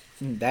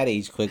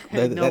age quick.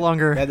 I no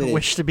longer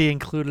wish to be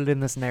included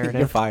in this narrative.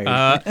 You're fired.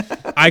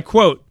 I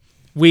quote,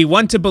 "We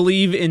want to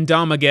believe in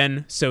Dom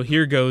again, so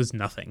here goes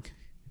nothing."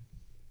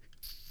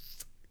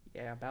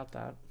 Yeah, about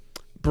that.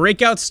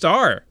 Breakout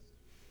star,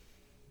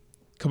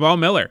 Cabal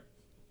Miller.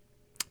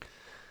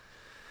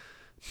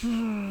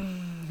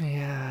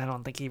 Yeah, I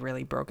don't think he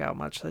really broke out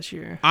much this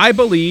year. I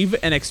believe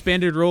an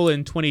expanded role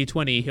in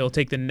 2020, he'll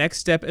take the next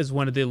step as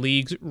one of the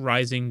league's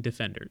rising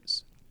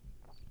defenders.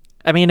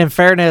 I mean, in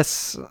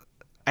fairness,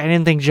 I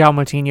didn't think João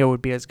Moutinho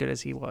would be as good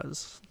as he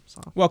was.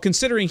 So. Well,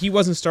 considering he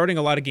wasn't starting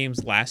a lot of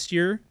games last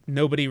year,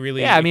 nobody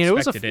really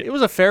expected it. It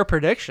was a fair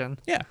prediction.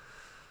 Yeah.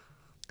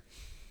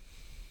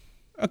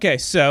 Okay,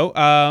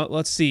 so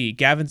let's see.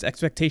 Gavin's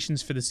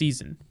expectations for the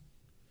season.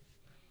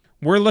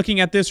 We're looking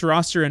at this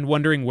roster and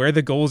wondering where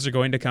the goals are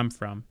going to come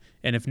from.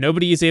 And if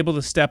nobody is able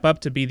to step up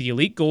to be the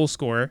elite goal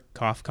scorer,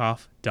 cough,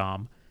 cough,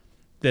 Dom,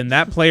 then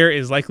that player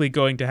is likely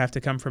going to have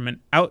to come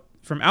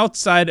from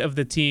outside of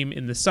the team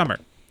in the summer.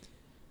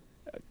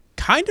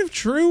 Kind of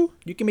true.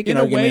 You can make an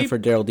argument for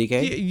Daryl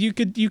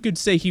DK. You could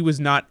say he was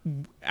not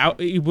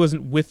out. He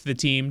wasn't with the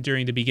team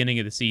during the beginning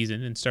of the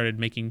season and started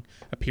making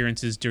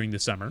appearances during the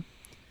summer.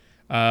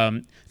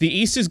 The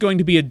East is going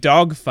to be a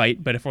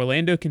dogfight, but if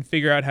Orlando can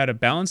figure out how to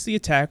balance the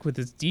attack with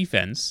its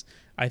defense,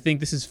 I think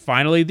this is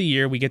finally the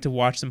year we get to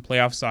watch some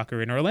playoff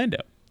soccer in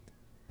Orlando.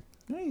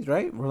 Yeah, he's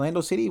right.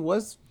 Orlando City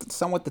was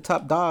somewhat the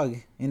top dog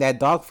in that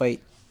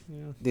dogfight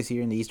this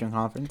year in the Eastern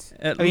Conference.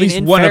 At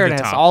least one of the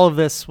top. All of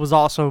this was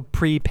also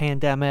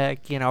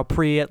pre-pandemic,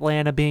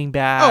 pre-Atlanta being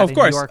bad. Oh, of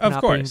course, New York of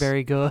not course. being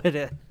very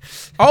good.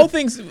 All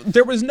things.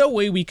 There was no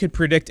way we could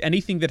predict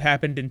anything that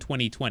happened in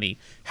 2020.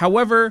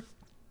 However,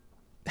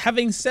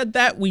 having said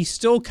that, we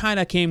still kind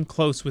of came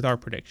close with our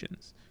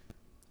predictions.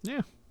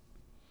 Yeah.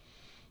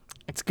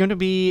 It's going to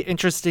be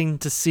interesting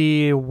to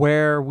see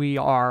where we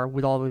are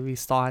with all of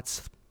these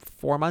thoughts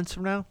 4 months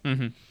from now.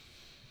 Mm-hmm.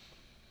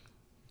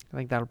 I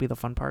think that'll be the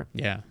fun part.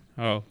 Yeah.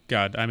 Oh,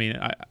 God. I mean,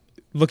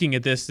 looking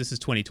at this is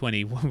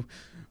 2020.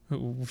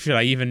 Should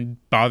I even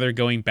bother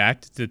going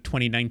back to the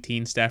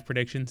 2019 staff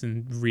predictions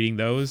and reading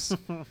those?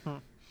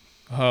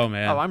 Oh,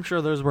 man. Oh, I'm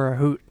sure those were a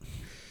hoot.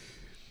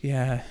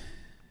 Yeah.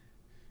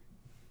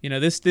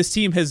 This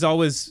team has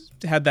always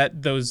had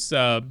those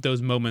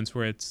moments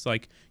where it's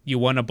like you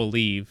want to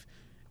believe,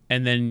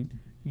 and then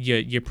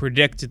you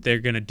predict that they're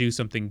going to do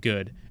something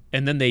good,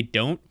 and then they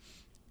don't,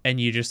 and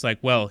you're just like,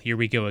 well, here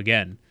we go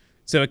again.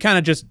 So it kind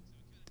of just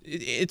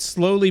it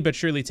slowly but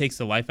surely takes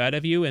the life out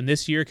of you, and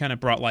this year kind of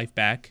brought life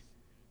back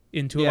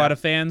into a lot of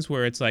fans,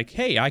 where it's like,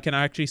 hey, I can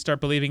actually start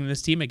believing in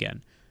this team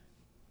again.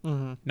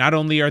 Mm-hmm. Not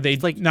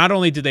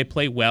only do they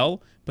play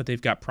well, but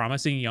they've got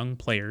promising young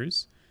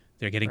players.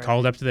 They're getting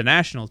called up to the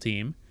national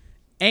team,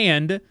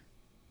 and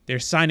they're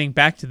signing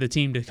back to the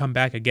team to come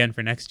back again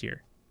for next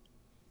year.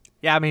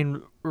 Yeah, I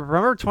mean,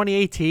 remember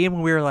 2018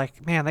 when we were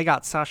like, man, they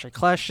got Sasha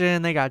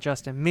Kleshin, they got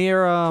Justin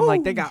Miram,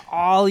 like they got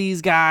all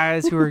these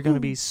guys who are going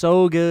to be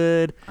so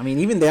good. I mean,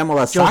 even the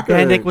MLS Joe soccer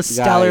Bendick was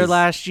stellar guys,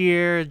 last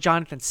year.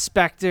 Jonathan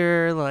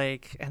Spector,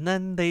 like, and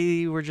then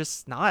they were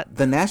just not.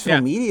 The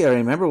national media, I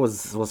remember,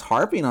 was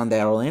harping on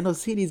that. Orlando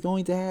City's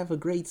going to have a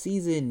great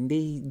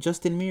season.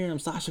 Justin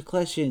Miram, Sasha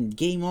Kleshin,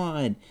 game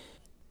on.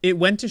 It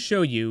went to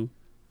show you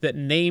that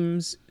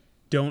names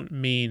don't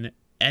mean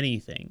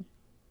anything.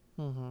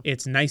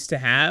 It's nice to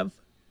have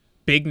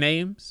big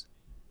names,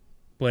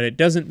 but it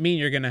doesn't mean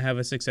you're going to have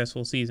a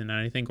successful season. And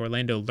I think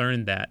Orlando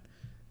learned that.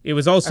 It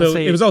was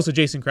also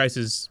Jason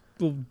Kreis's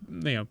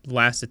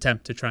last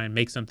attempt to try and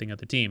make something of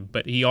the team,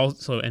 but he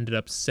also ended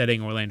up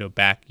setting Orlando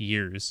back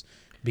years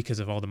because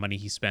of all the money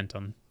he spent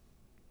on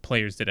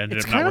players that ended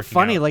up not working out. It's kind of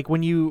funny, like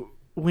when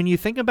you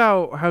think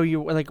about how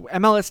you like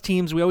MLS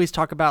teams, we always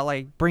talk about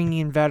like bringing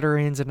in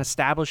veterans and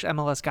established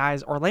MLS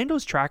guys.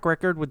 Orlando's track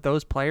record with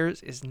those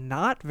players is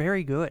not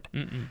very good.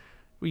 When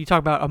you talk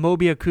about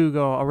Amobi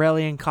Akugo,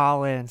 Aurelian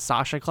Collins,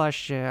 Sasha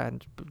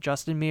Kleshin,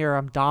 Justin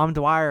Miram, Dom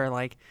Dwyer,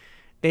 like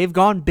they've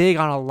gone big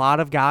on a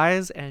lot of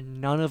guys and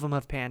none of them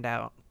have panned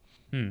out.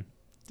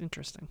 It's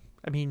interesting.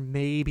 I mean,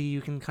 maybe you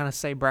can kind of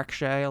say Breck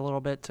Shea a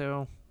little bit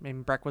too. I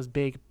mean, Breck was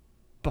big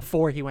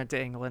before he went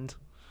to England.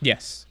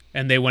 Yes,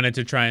 and they wanted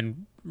to try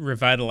and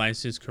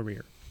revitalize his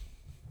career.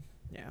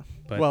 Yeah.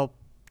 But, well,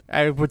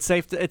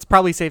 it's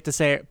probably safe to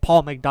say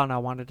Paul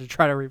McDonough wanted to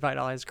try to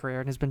revitalize his career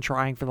and has been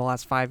trying for the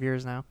last 5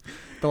 years now.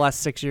 The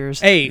last 6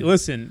 years. Hey,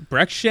 listen,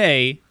 Breck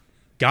Shea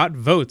got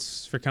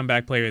votes for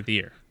Comeback Player of the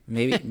Year.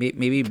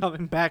 Maybe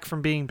coming back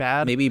from being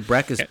bad. Maybe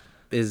Breck is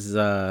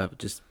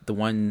just the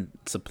one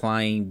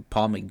supplying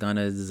Paul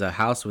McDonough's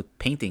house with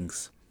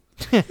paintings.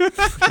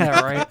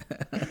 Yeah, right.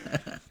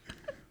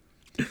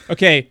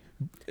 Okay,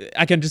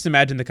 I can just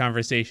imagine the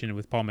conversation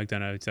with Paul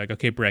McDonough. It's like,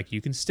 okay, Breck,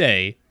 you can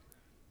stay,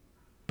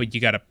 but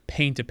you got to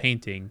paint a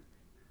painting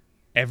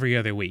every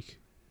other week.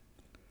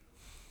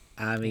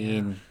 I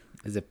mean,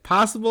 is it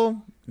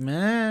possible?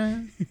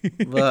 Meh.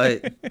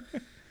 But,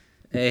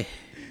 hey.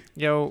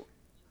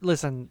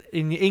 Listen,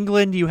 in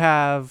England you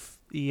have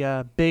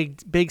the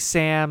big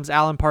Sams,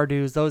 Alan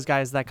Pardews, those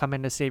guys that come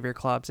in to save your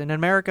clubs. In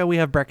America, we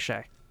have Breck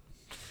Shea.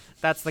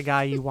 That's the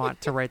guy you want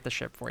to right the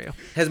ship for you.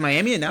 Has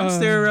Miami announced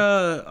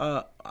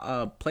their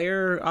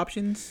player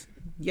options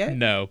yet?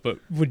 No, but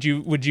would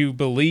you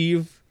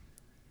believe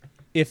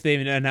if they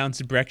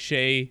announced Breck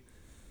Shea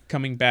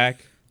coming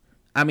back?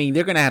 I mean,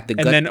 they're gonna have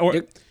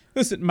to.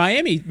 Listen,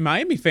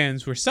 Miami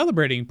fans were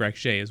celebrating Breck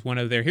Shea as one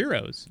of their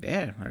heroes.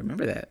 Yeah, I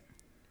remember that.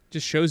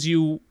 Just shows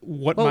you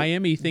what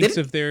Miami thinks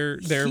of their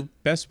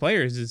best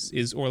players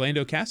is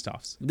Orlando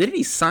castoffs. Didn't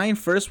he sign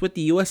first with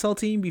the USL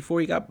team before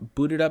he got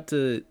booted up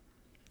to?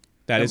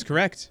 That is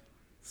correct.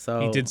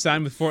 So he did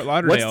sign with Fort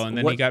Lauderdale, and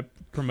then he got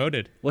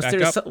promoted. What's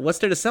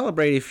there to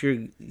celebrate if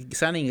you're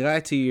signing a guy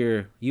to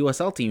your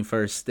USL team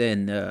first?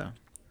 Then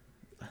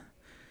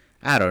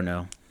I don't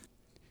know.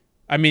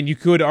 I mean, you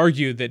could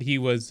argue that he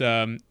was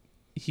a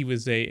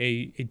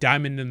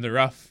diamond in the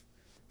rough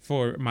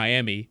for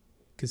Miami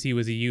because he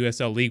was a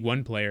USL League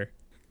One player.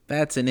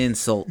 That's an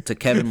insult to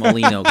Kevin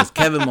Molino because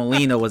Kevin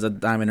Molino was a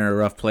diamond in the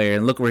rough player,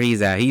 and look where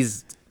he's at.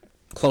 He's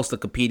close to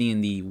competing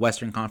in the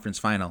Western Conference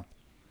Final.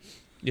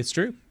 It's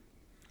true.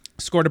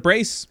 Scored a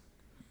brace.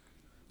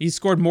 He's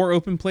scored more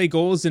open play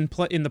goals in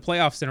the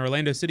playoffs than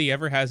Orlando City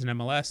ever has in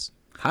MLS.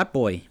 Hot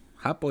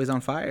boy's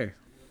on fire.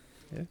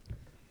 Yeah.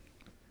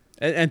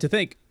 And to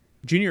think,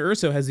 Junior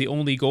Urso has the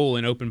only goal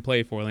in open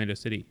play for Orlando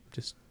City.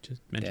 Just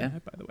mention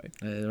that, by the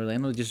way.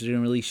 Orlando just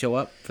didn't really show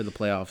up for the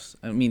playoffs.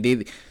 I mean,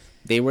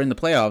 they were in the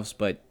playoffs,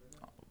 but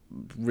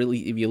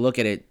really, if you look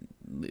at it,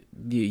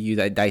 you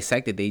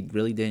dissect it, they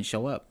really didn't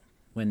show up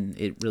when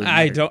it really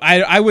mattered.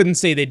 I wouldn't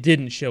say they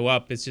didn't show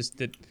up. It's just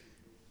that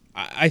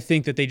I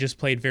think that they just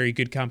played very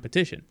good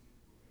competition.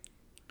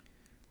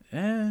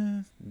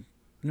 New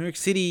York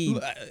City.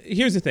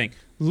 Here's the thing.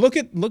 Look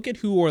at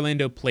who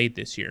Orlando played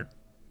this year.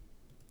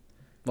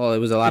 Well, it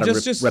was a lot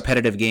of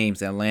repetitive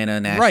games.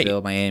 Atlanta,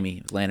 Nashville, Miami.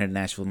 Atlanta,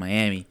 Nashville,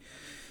 Miami.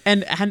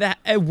 And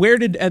where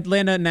did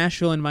Atlanta,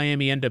 Nashville, and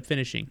Miami end up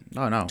finishing?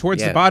 Oh, no.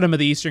 Towards the bottom of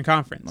the Eastern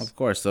Conference. Of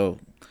course. So,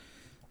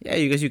 yeah,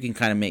 you guess you can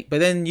kind of make. But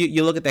then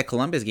you look at that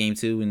Columbus game,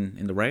 too,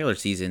 in the regular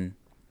season.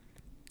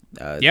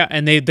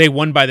 And they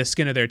won by the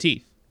skin of their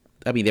teeth.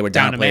 I mean, they were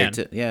down a player,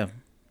 too. Yeah.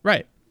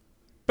 Right.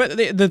 But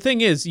the thing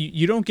is,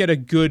 you don't get a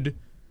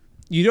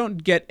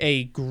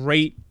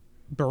great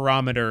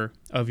barometer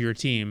of your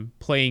team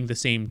playing the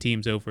same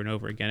teams over and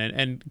over again.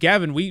 And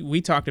Gavin,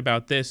 we talked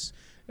about this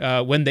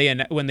when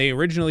they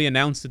originally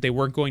announced that they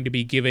weren't going to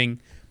be giving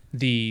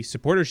the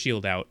supporter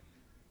shield out.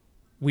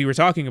 we were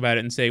talking about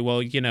it and say,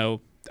 well,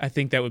 I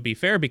think that would be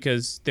fair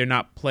because they're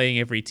not playing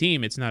every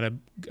team. It's not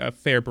a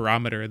fair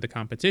barometer of the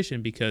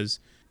competition because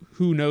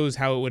who knows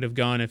how it would have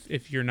gone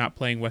if you're not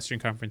playing Western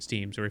Conference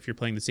teams or if you're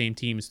playing the same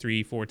teams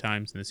 3-4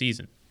 times in the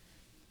season.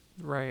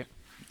 Right.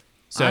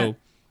 So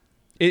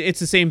it's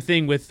the same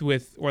thing with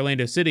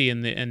Orlando City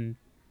and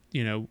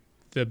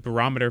the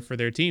barometer for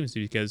their teams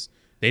because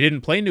they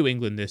didn't play New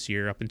England this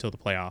year up until the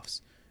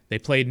playoffs. They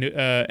played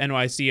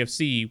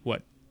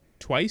NYCFC,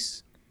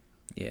 twice?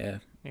 Yeah.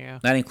 Yeah.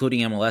 Not including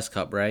MLS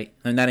Cup, right?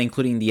 And not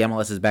including the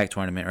MLS's back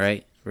tournament,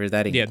 right? Or is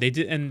that? Yeah, they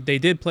did, and they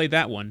did play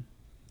that one.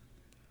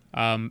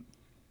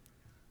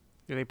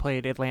 They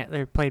played Atlanta.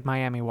 They played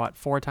Miami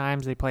 4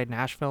 times? They played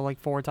Nashville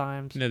 4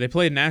 times. No, they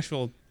played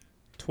Nashville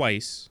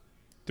 3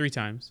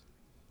 times.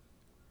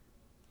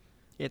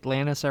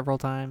 Atlanta several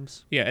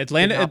times. Yeah,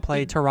 Atlanta Did not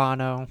play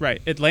Toronto.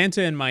 Right,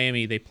 Atlanta and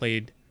Miami they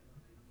played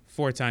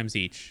 4 times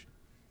each.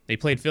 They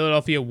played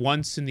Philadelphia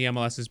once in the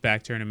MLS's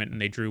back tournament, and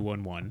they drew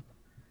 1-1.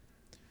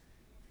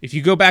 If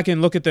you go back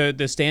and look at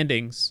the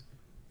standings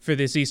for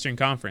this Eastern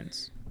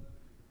Conference,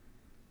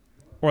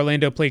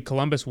 Orlando played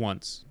Columbus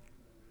once.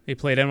 They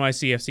played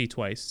NYCFC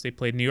twice. They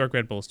played New York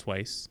Red Bulls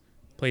twice.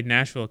 Played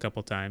Nashville a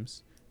couple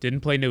times.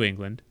 Didn't play New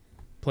England.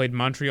 Played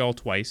Montreal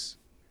twice.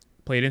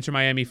 Played Inter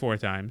Miami 4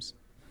 times.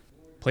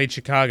 Played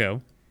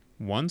Chicago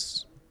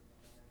once.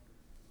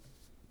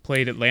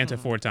 Played Atlanta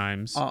 4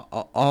 times.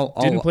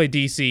 Didn't play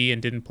DC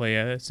and didn't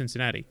play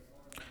Cincinnati.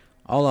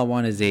 All I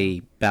want is a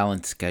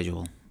balanced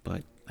schedule,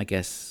 but I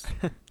guess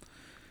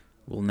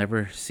we'll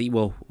never see.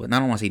 Well, I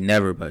don't want to say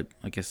never, but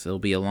I guess it'll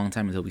be a long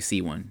time until we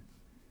see one.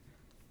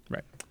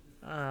 Right.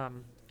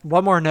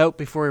 One more note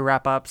before we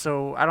wrap up.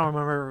 So I don't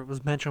remember if it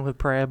was mentioned with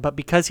Pereira, but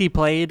because he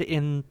played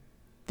in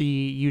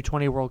the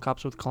U20 World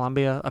Cups with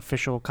Colombia,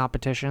 official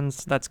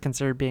competitions, that's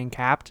considered being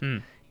capped.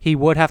 He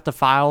would have to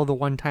file the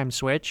one-time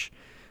switch,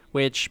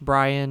 which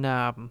Brian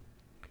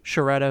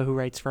Sciaretta, who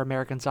writes for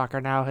American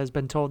Soccer Now, has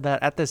been told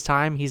that at this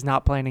time he's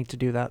not planning to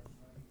do that.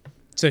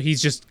 So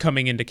he's just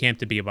coming into camp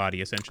to be a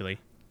body, essentially.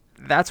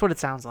 That's what it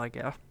sounds like,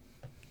 yeah.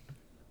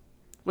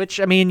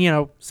 Which, I mean,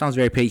 Sounds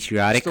very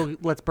patriotic. still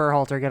lets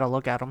Berhalter get a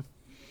look at him.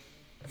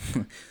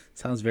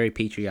 Sounds very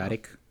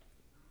patriotic.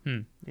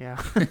 Yeah.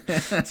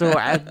 So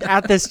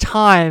at this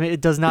time,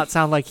 it does not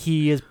sound like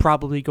he is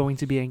probably going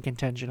to be in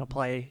contention to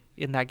play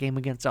in that game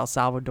against El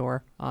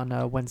Salvador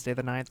on Wednesday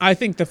the 9th. I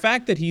think the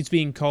fact that he's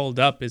being called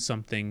up is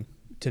something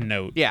to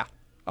note. Yeah.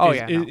 Oh,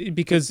 yeah.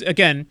 Because,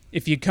 again,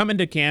 if you come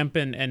into camp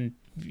and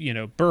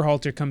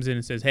Berhalter comes in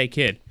and says, hey,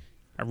 kid,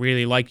 I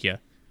really like you.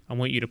 I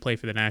want you to play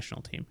for the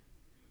national team.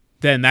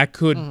 Then that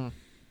could,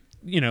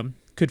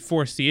 could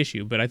force the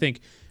issue. But I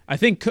think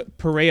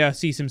Pereyra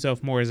sees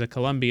himself more as a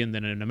Colombian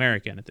than an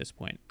American at this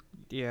point.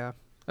 Yeah.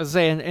 I was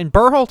saying, and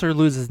Berhalter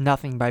loses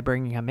nothing by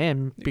bringing him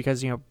in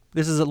because,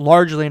 this is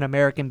largely an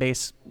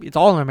American-based, it's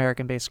all an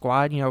American-based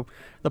squad.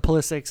 The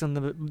Pulisic's and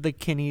the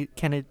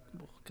Kennedy,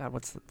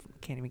 God,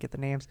 can't even get the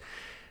names.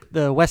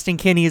 The Weston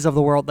Kinneys of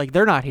the world,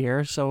 they're not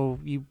here, so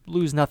you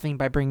lose nothing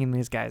by bringing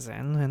these guys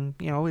in. And,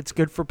 it's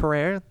good for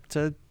Pereyra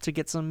to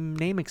get some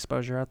name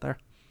exposure out there.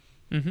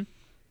 Mm-hmm.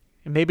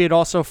 And maybe it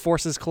also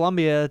forces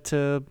Colombia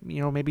to,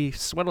 maybe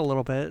sweat a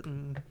little bit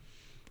and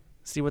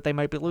see what they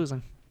might be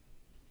losing.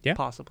 Yeah.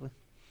 Possibly.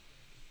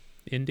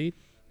 Indeed.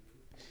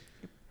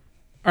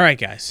 All right,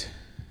 guys.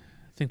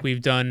 I think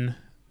we've done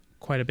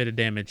quite a bit of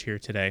damage here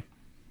today.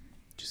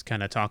 Just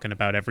kind of talking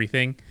about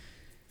everything.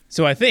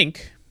 So I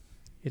think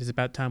it is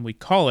about time we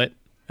call it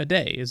a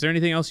day. Is there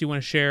anything else you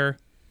want to share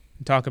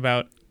and talk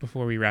about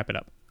before we wrap it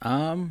up?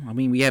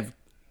 We have,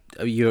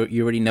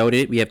 you already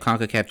noted, we have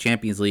CONCACAF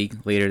Champions League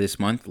later this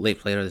month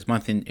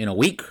in a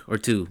week or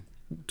 2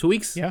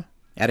 weeks. Yeah.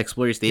 At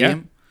Explorer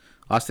Stadium.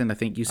 Yeah. Austin, I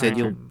think you said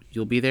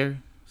you'll be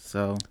there.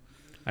 So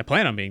I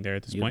plan on being there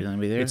at this point.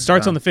 Be there? It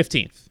starts on the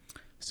 15th.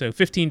 So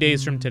 15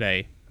 days from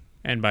today.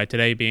 And by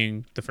today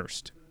being the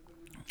 1st.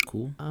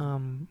 Cool.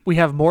 We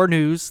have more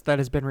news that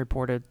has been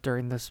reported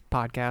during this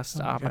podcast.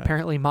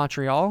 Apparently,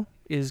 Montreal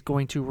is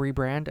going to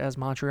rebrand as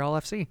Montreal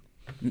FC.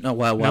 No,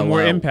 No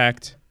more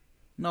Impact.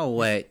 No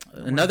way.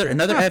 Another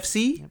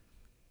FC?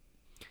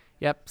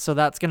 Yep. So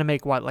that's going to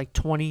make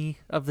 20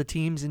 of the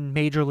teams in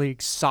Major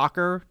League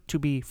Soccer to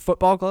be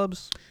football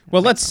clubs.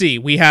 Well, let's see.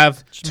 We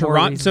have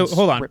Toronto. So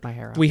hold on. Rip my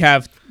hair out. We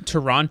have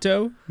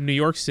Toronto, New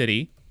York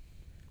City,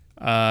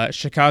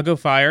 Chicago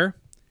Fire,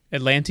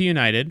 Atlanta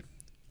United,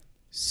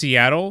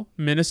 Seattle,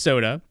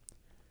 Minnesota,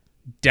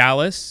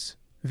 Dallas,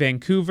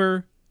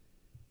 Vancouver,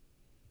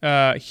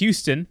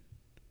 Houston,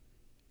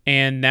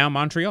 and now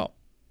Montreal.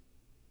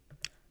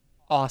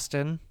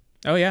 Austin.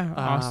 Oh, yeah.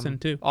 Austin,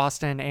 too.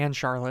 Austin and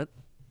Charlotte.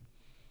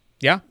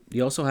 Yeah.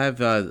 You also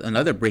have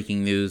another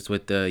breaking news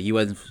with the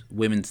U.S.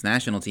 women's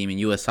national team in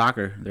U.S.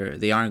 soccer.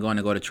 They aren't going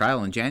to go to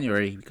trial in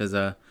January because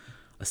a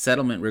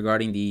settlement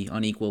regarding the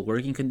unequal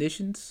working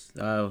conditions,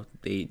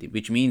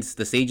 which means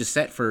the stage is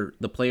set for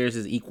the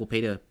players' equal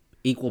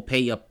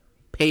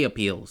pay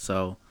appeal.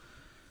 So,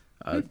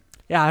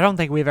 Yeah, I don't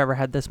think we've ever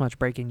had this much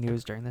breaking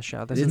news during the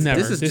show. This is Never.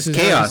 This This is is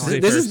chaos. honestly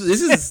This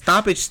first. is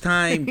stoppage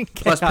time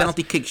plus Chaos.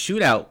 penalty kick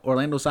shootout,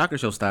 Orlando Soccer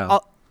Show style.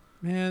 Oh,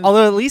 Man,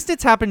 Although at least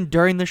it's happened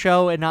during the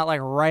show and not like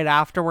right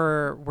after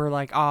we're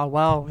like, oh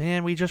well,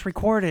 man, we just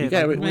recorded.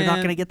 gotta- Like, we're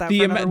not gonna get that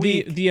for another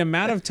week. The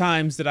amount of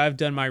times that I've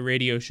done my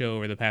radio show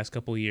over the past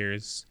couple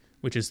years,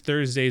 which is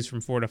Thursdays from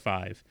 4 to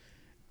 5,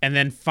 and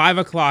then 5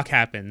 o'clock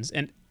happens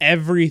and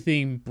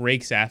everything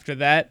breaks after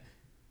that,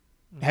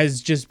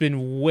 has just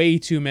been way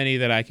too many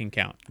that I can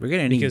count. We're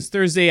gonna need Because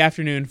Thursday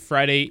afternoon,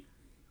 Friday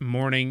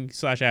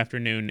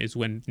morning/afternoon is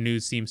when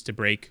news seems to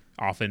break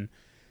often.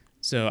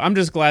 So I'm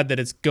just glad that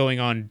it's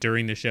going on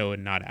during the show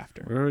and not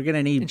after. we're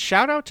gonna need And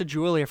shout out to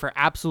Julia for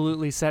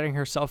absolutely setting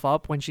herself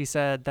up when she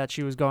said that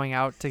she was going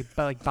out to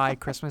buy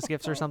Christmas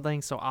gifts or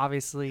something. So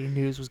obviously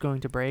news was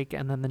going to break,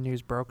 and then the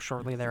news broke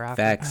shortly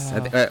thereafter. facts.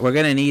 We're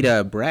gonna need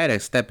Brad to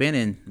step in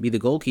and be the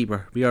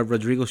goalkeeper, be our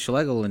Rodrigo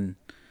Schlegel, and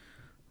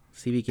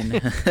see if we can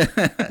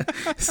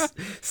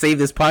save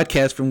this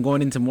podcast from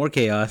going into more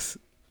chaos.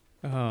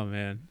 Oh,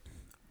 man.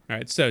 All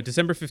right, so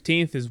December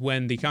 15th is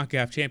when the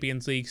CONCACAF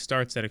Champions League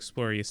starts at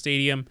Exploria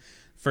Stadium.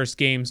 First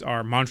games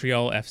are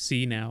Montreal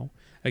FC now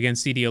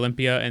against CD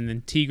Olympia, and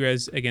then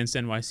Tigres against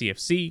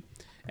NYCFC.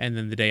 And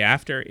then the day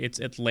after, it's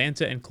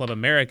Atlanta and Club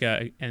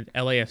America and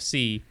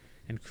LAFC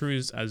and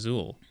Cruz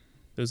Azul.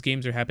 Those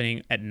games are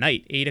happening at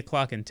night, 8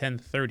 o'clock and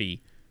 10:30.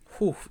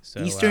 Whew.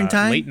 So, Eastern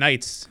time. Late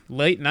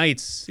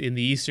nights in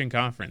the Eastern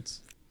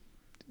Conference.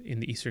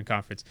 In the Eastern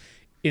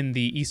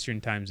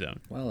time zone.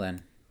 Well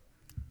then.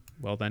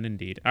 Well then,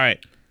 indeed. All right.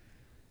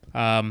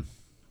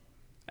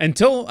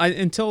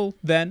 Until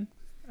then,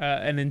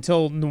 and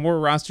until the more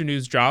roster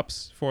news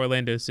drops for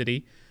Orlando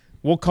City,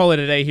 we'll call it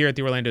a day here at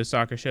the Orlando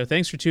Soccer Show.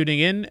 Thanks for tuning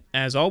in,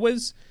 as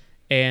always.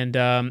 And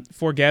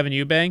for Gavin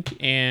Ewbank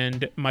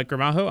and Mike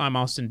Gramajo, I'm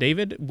Austin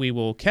David. We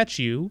will catch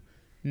you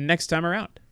next time around.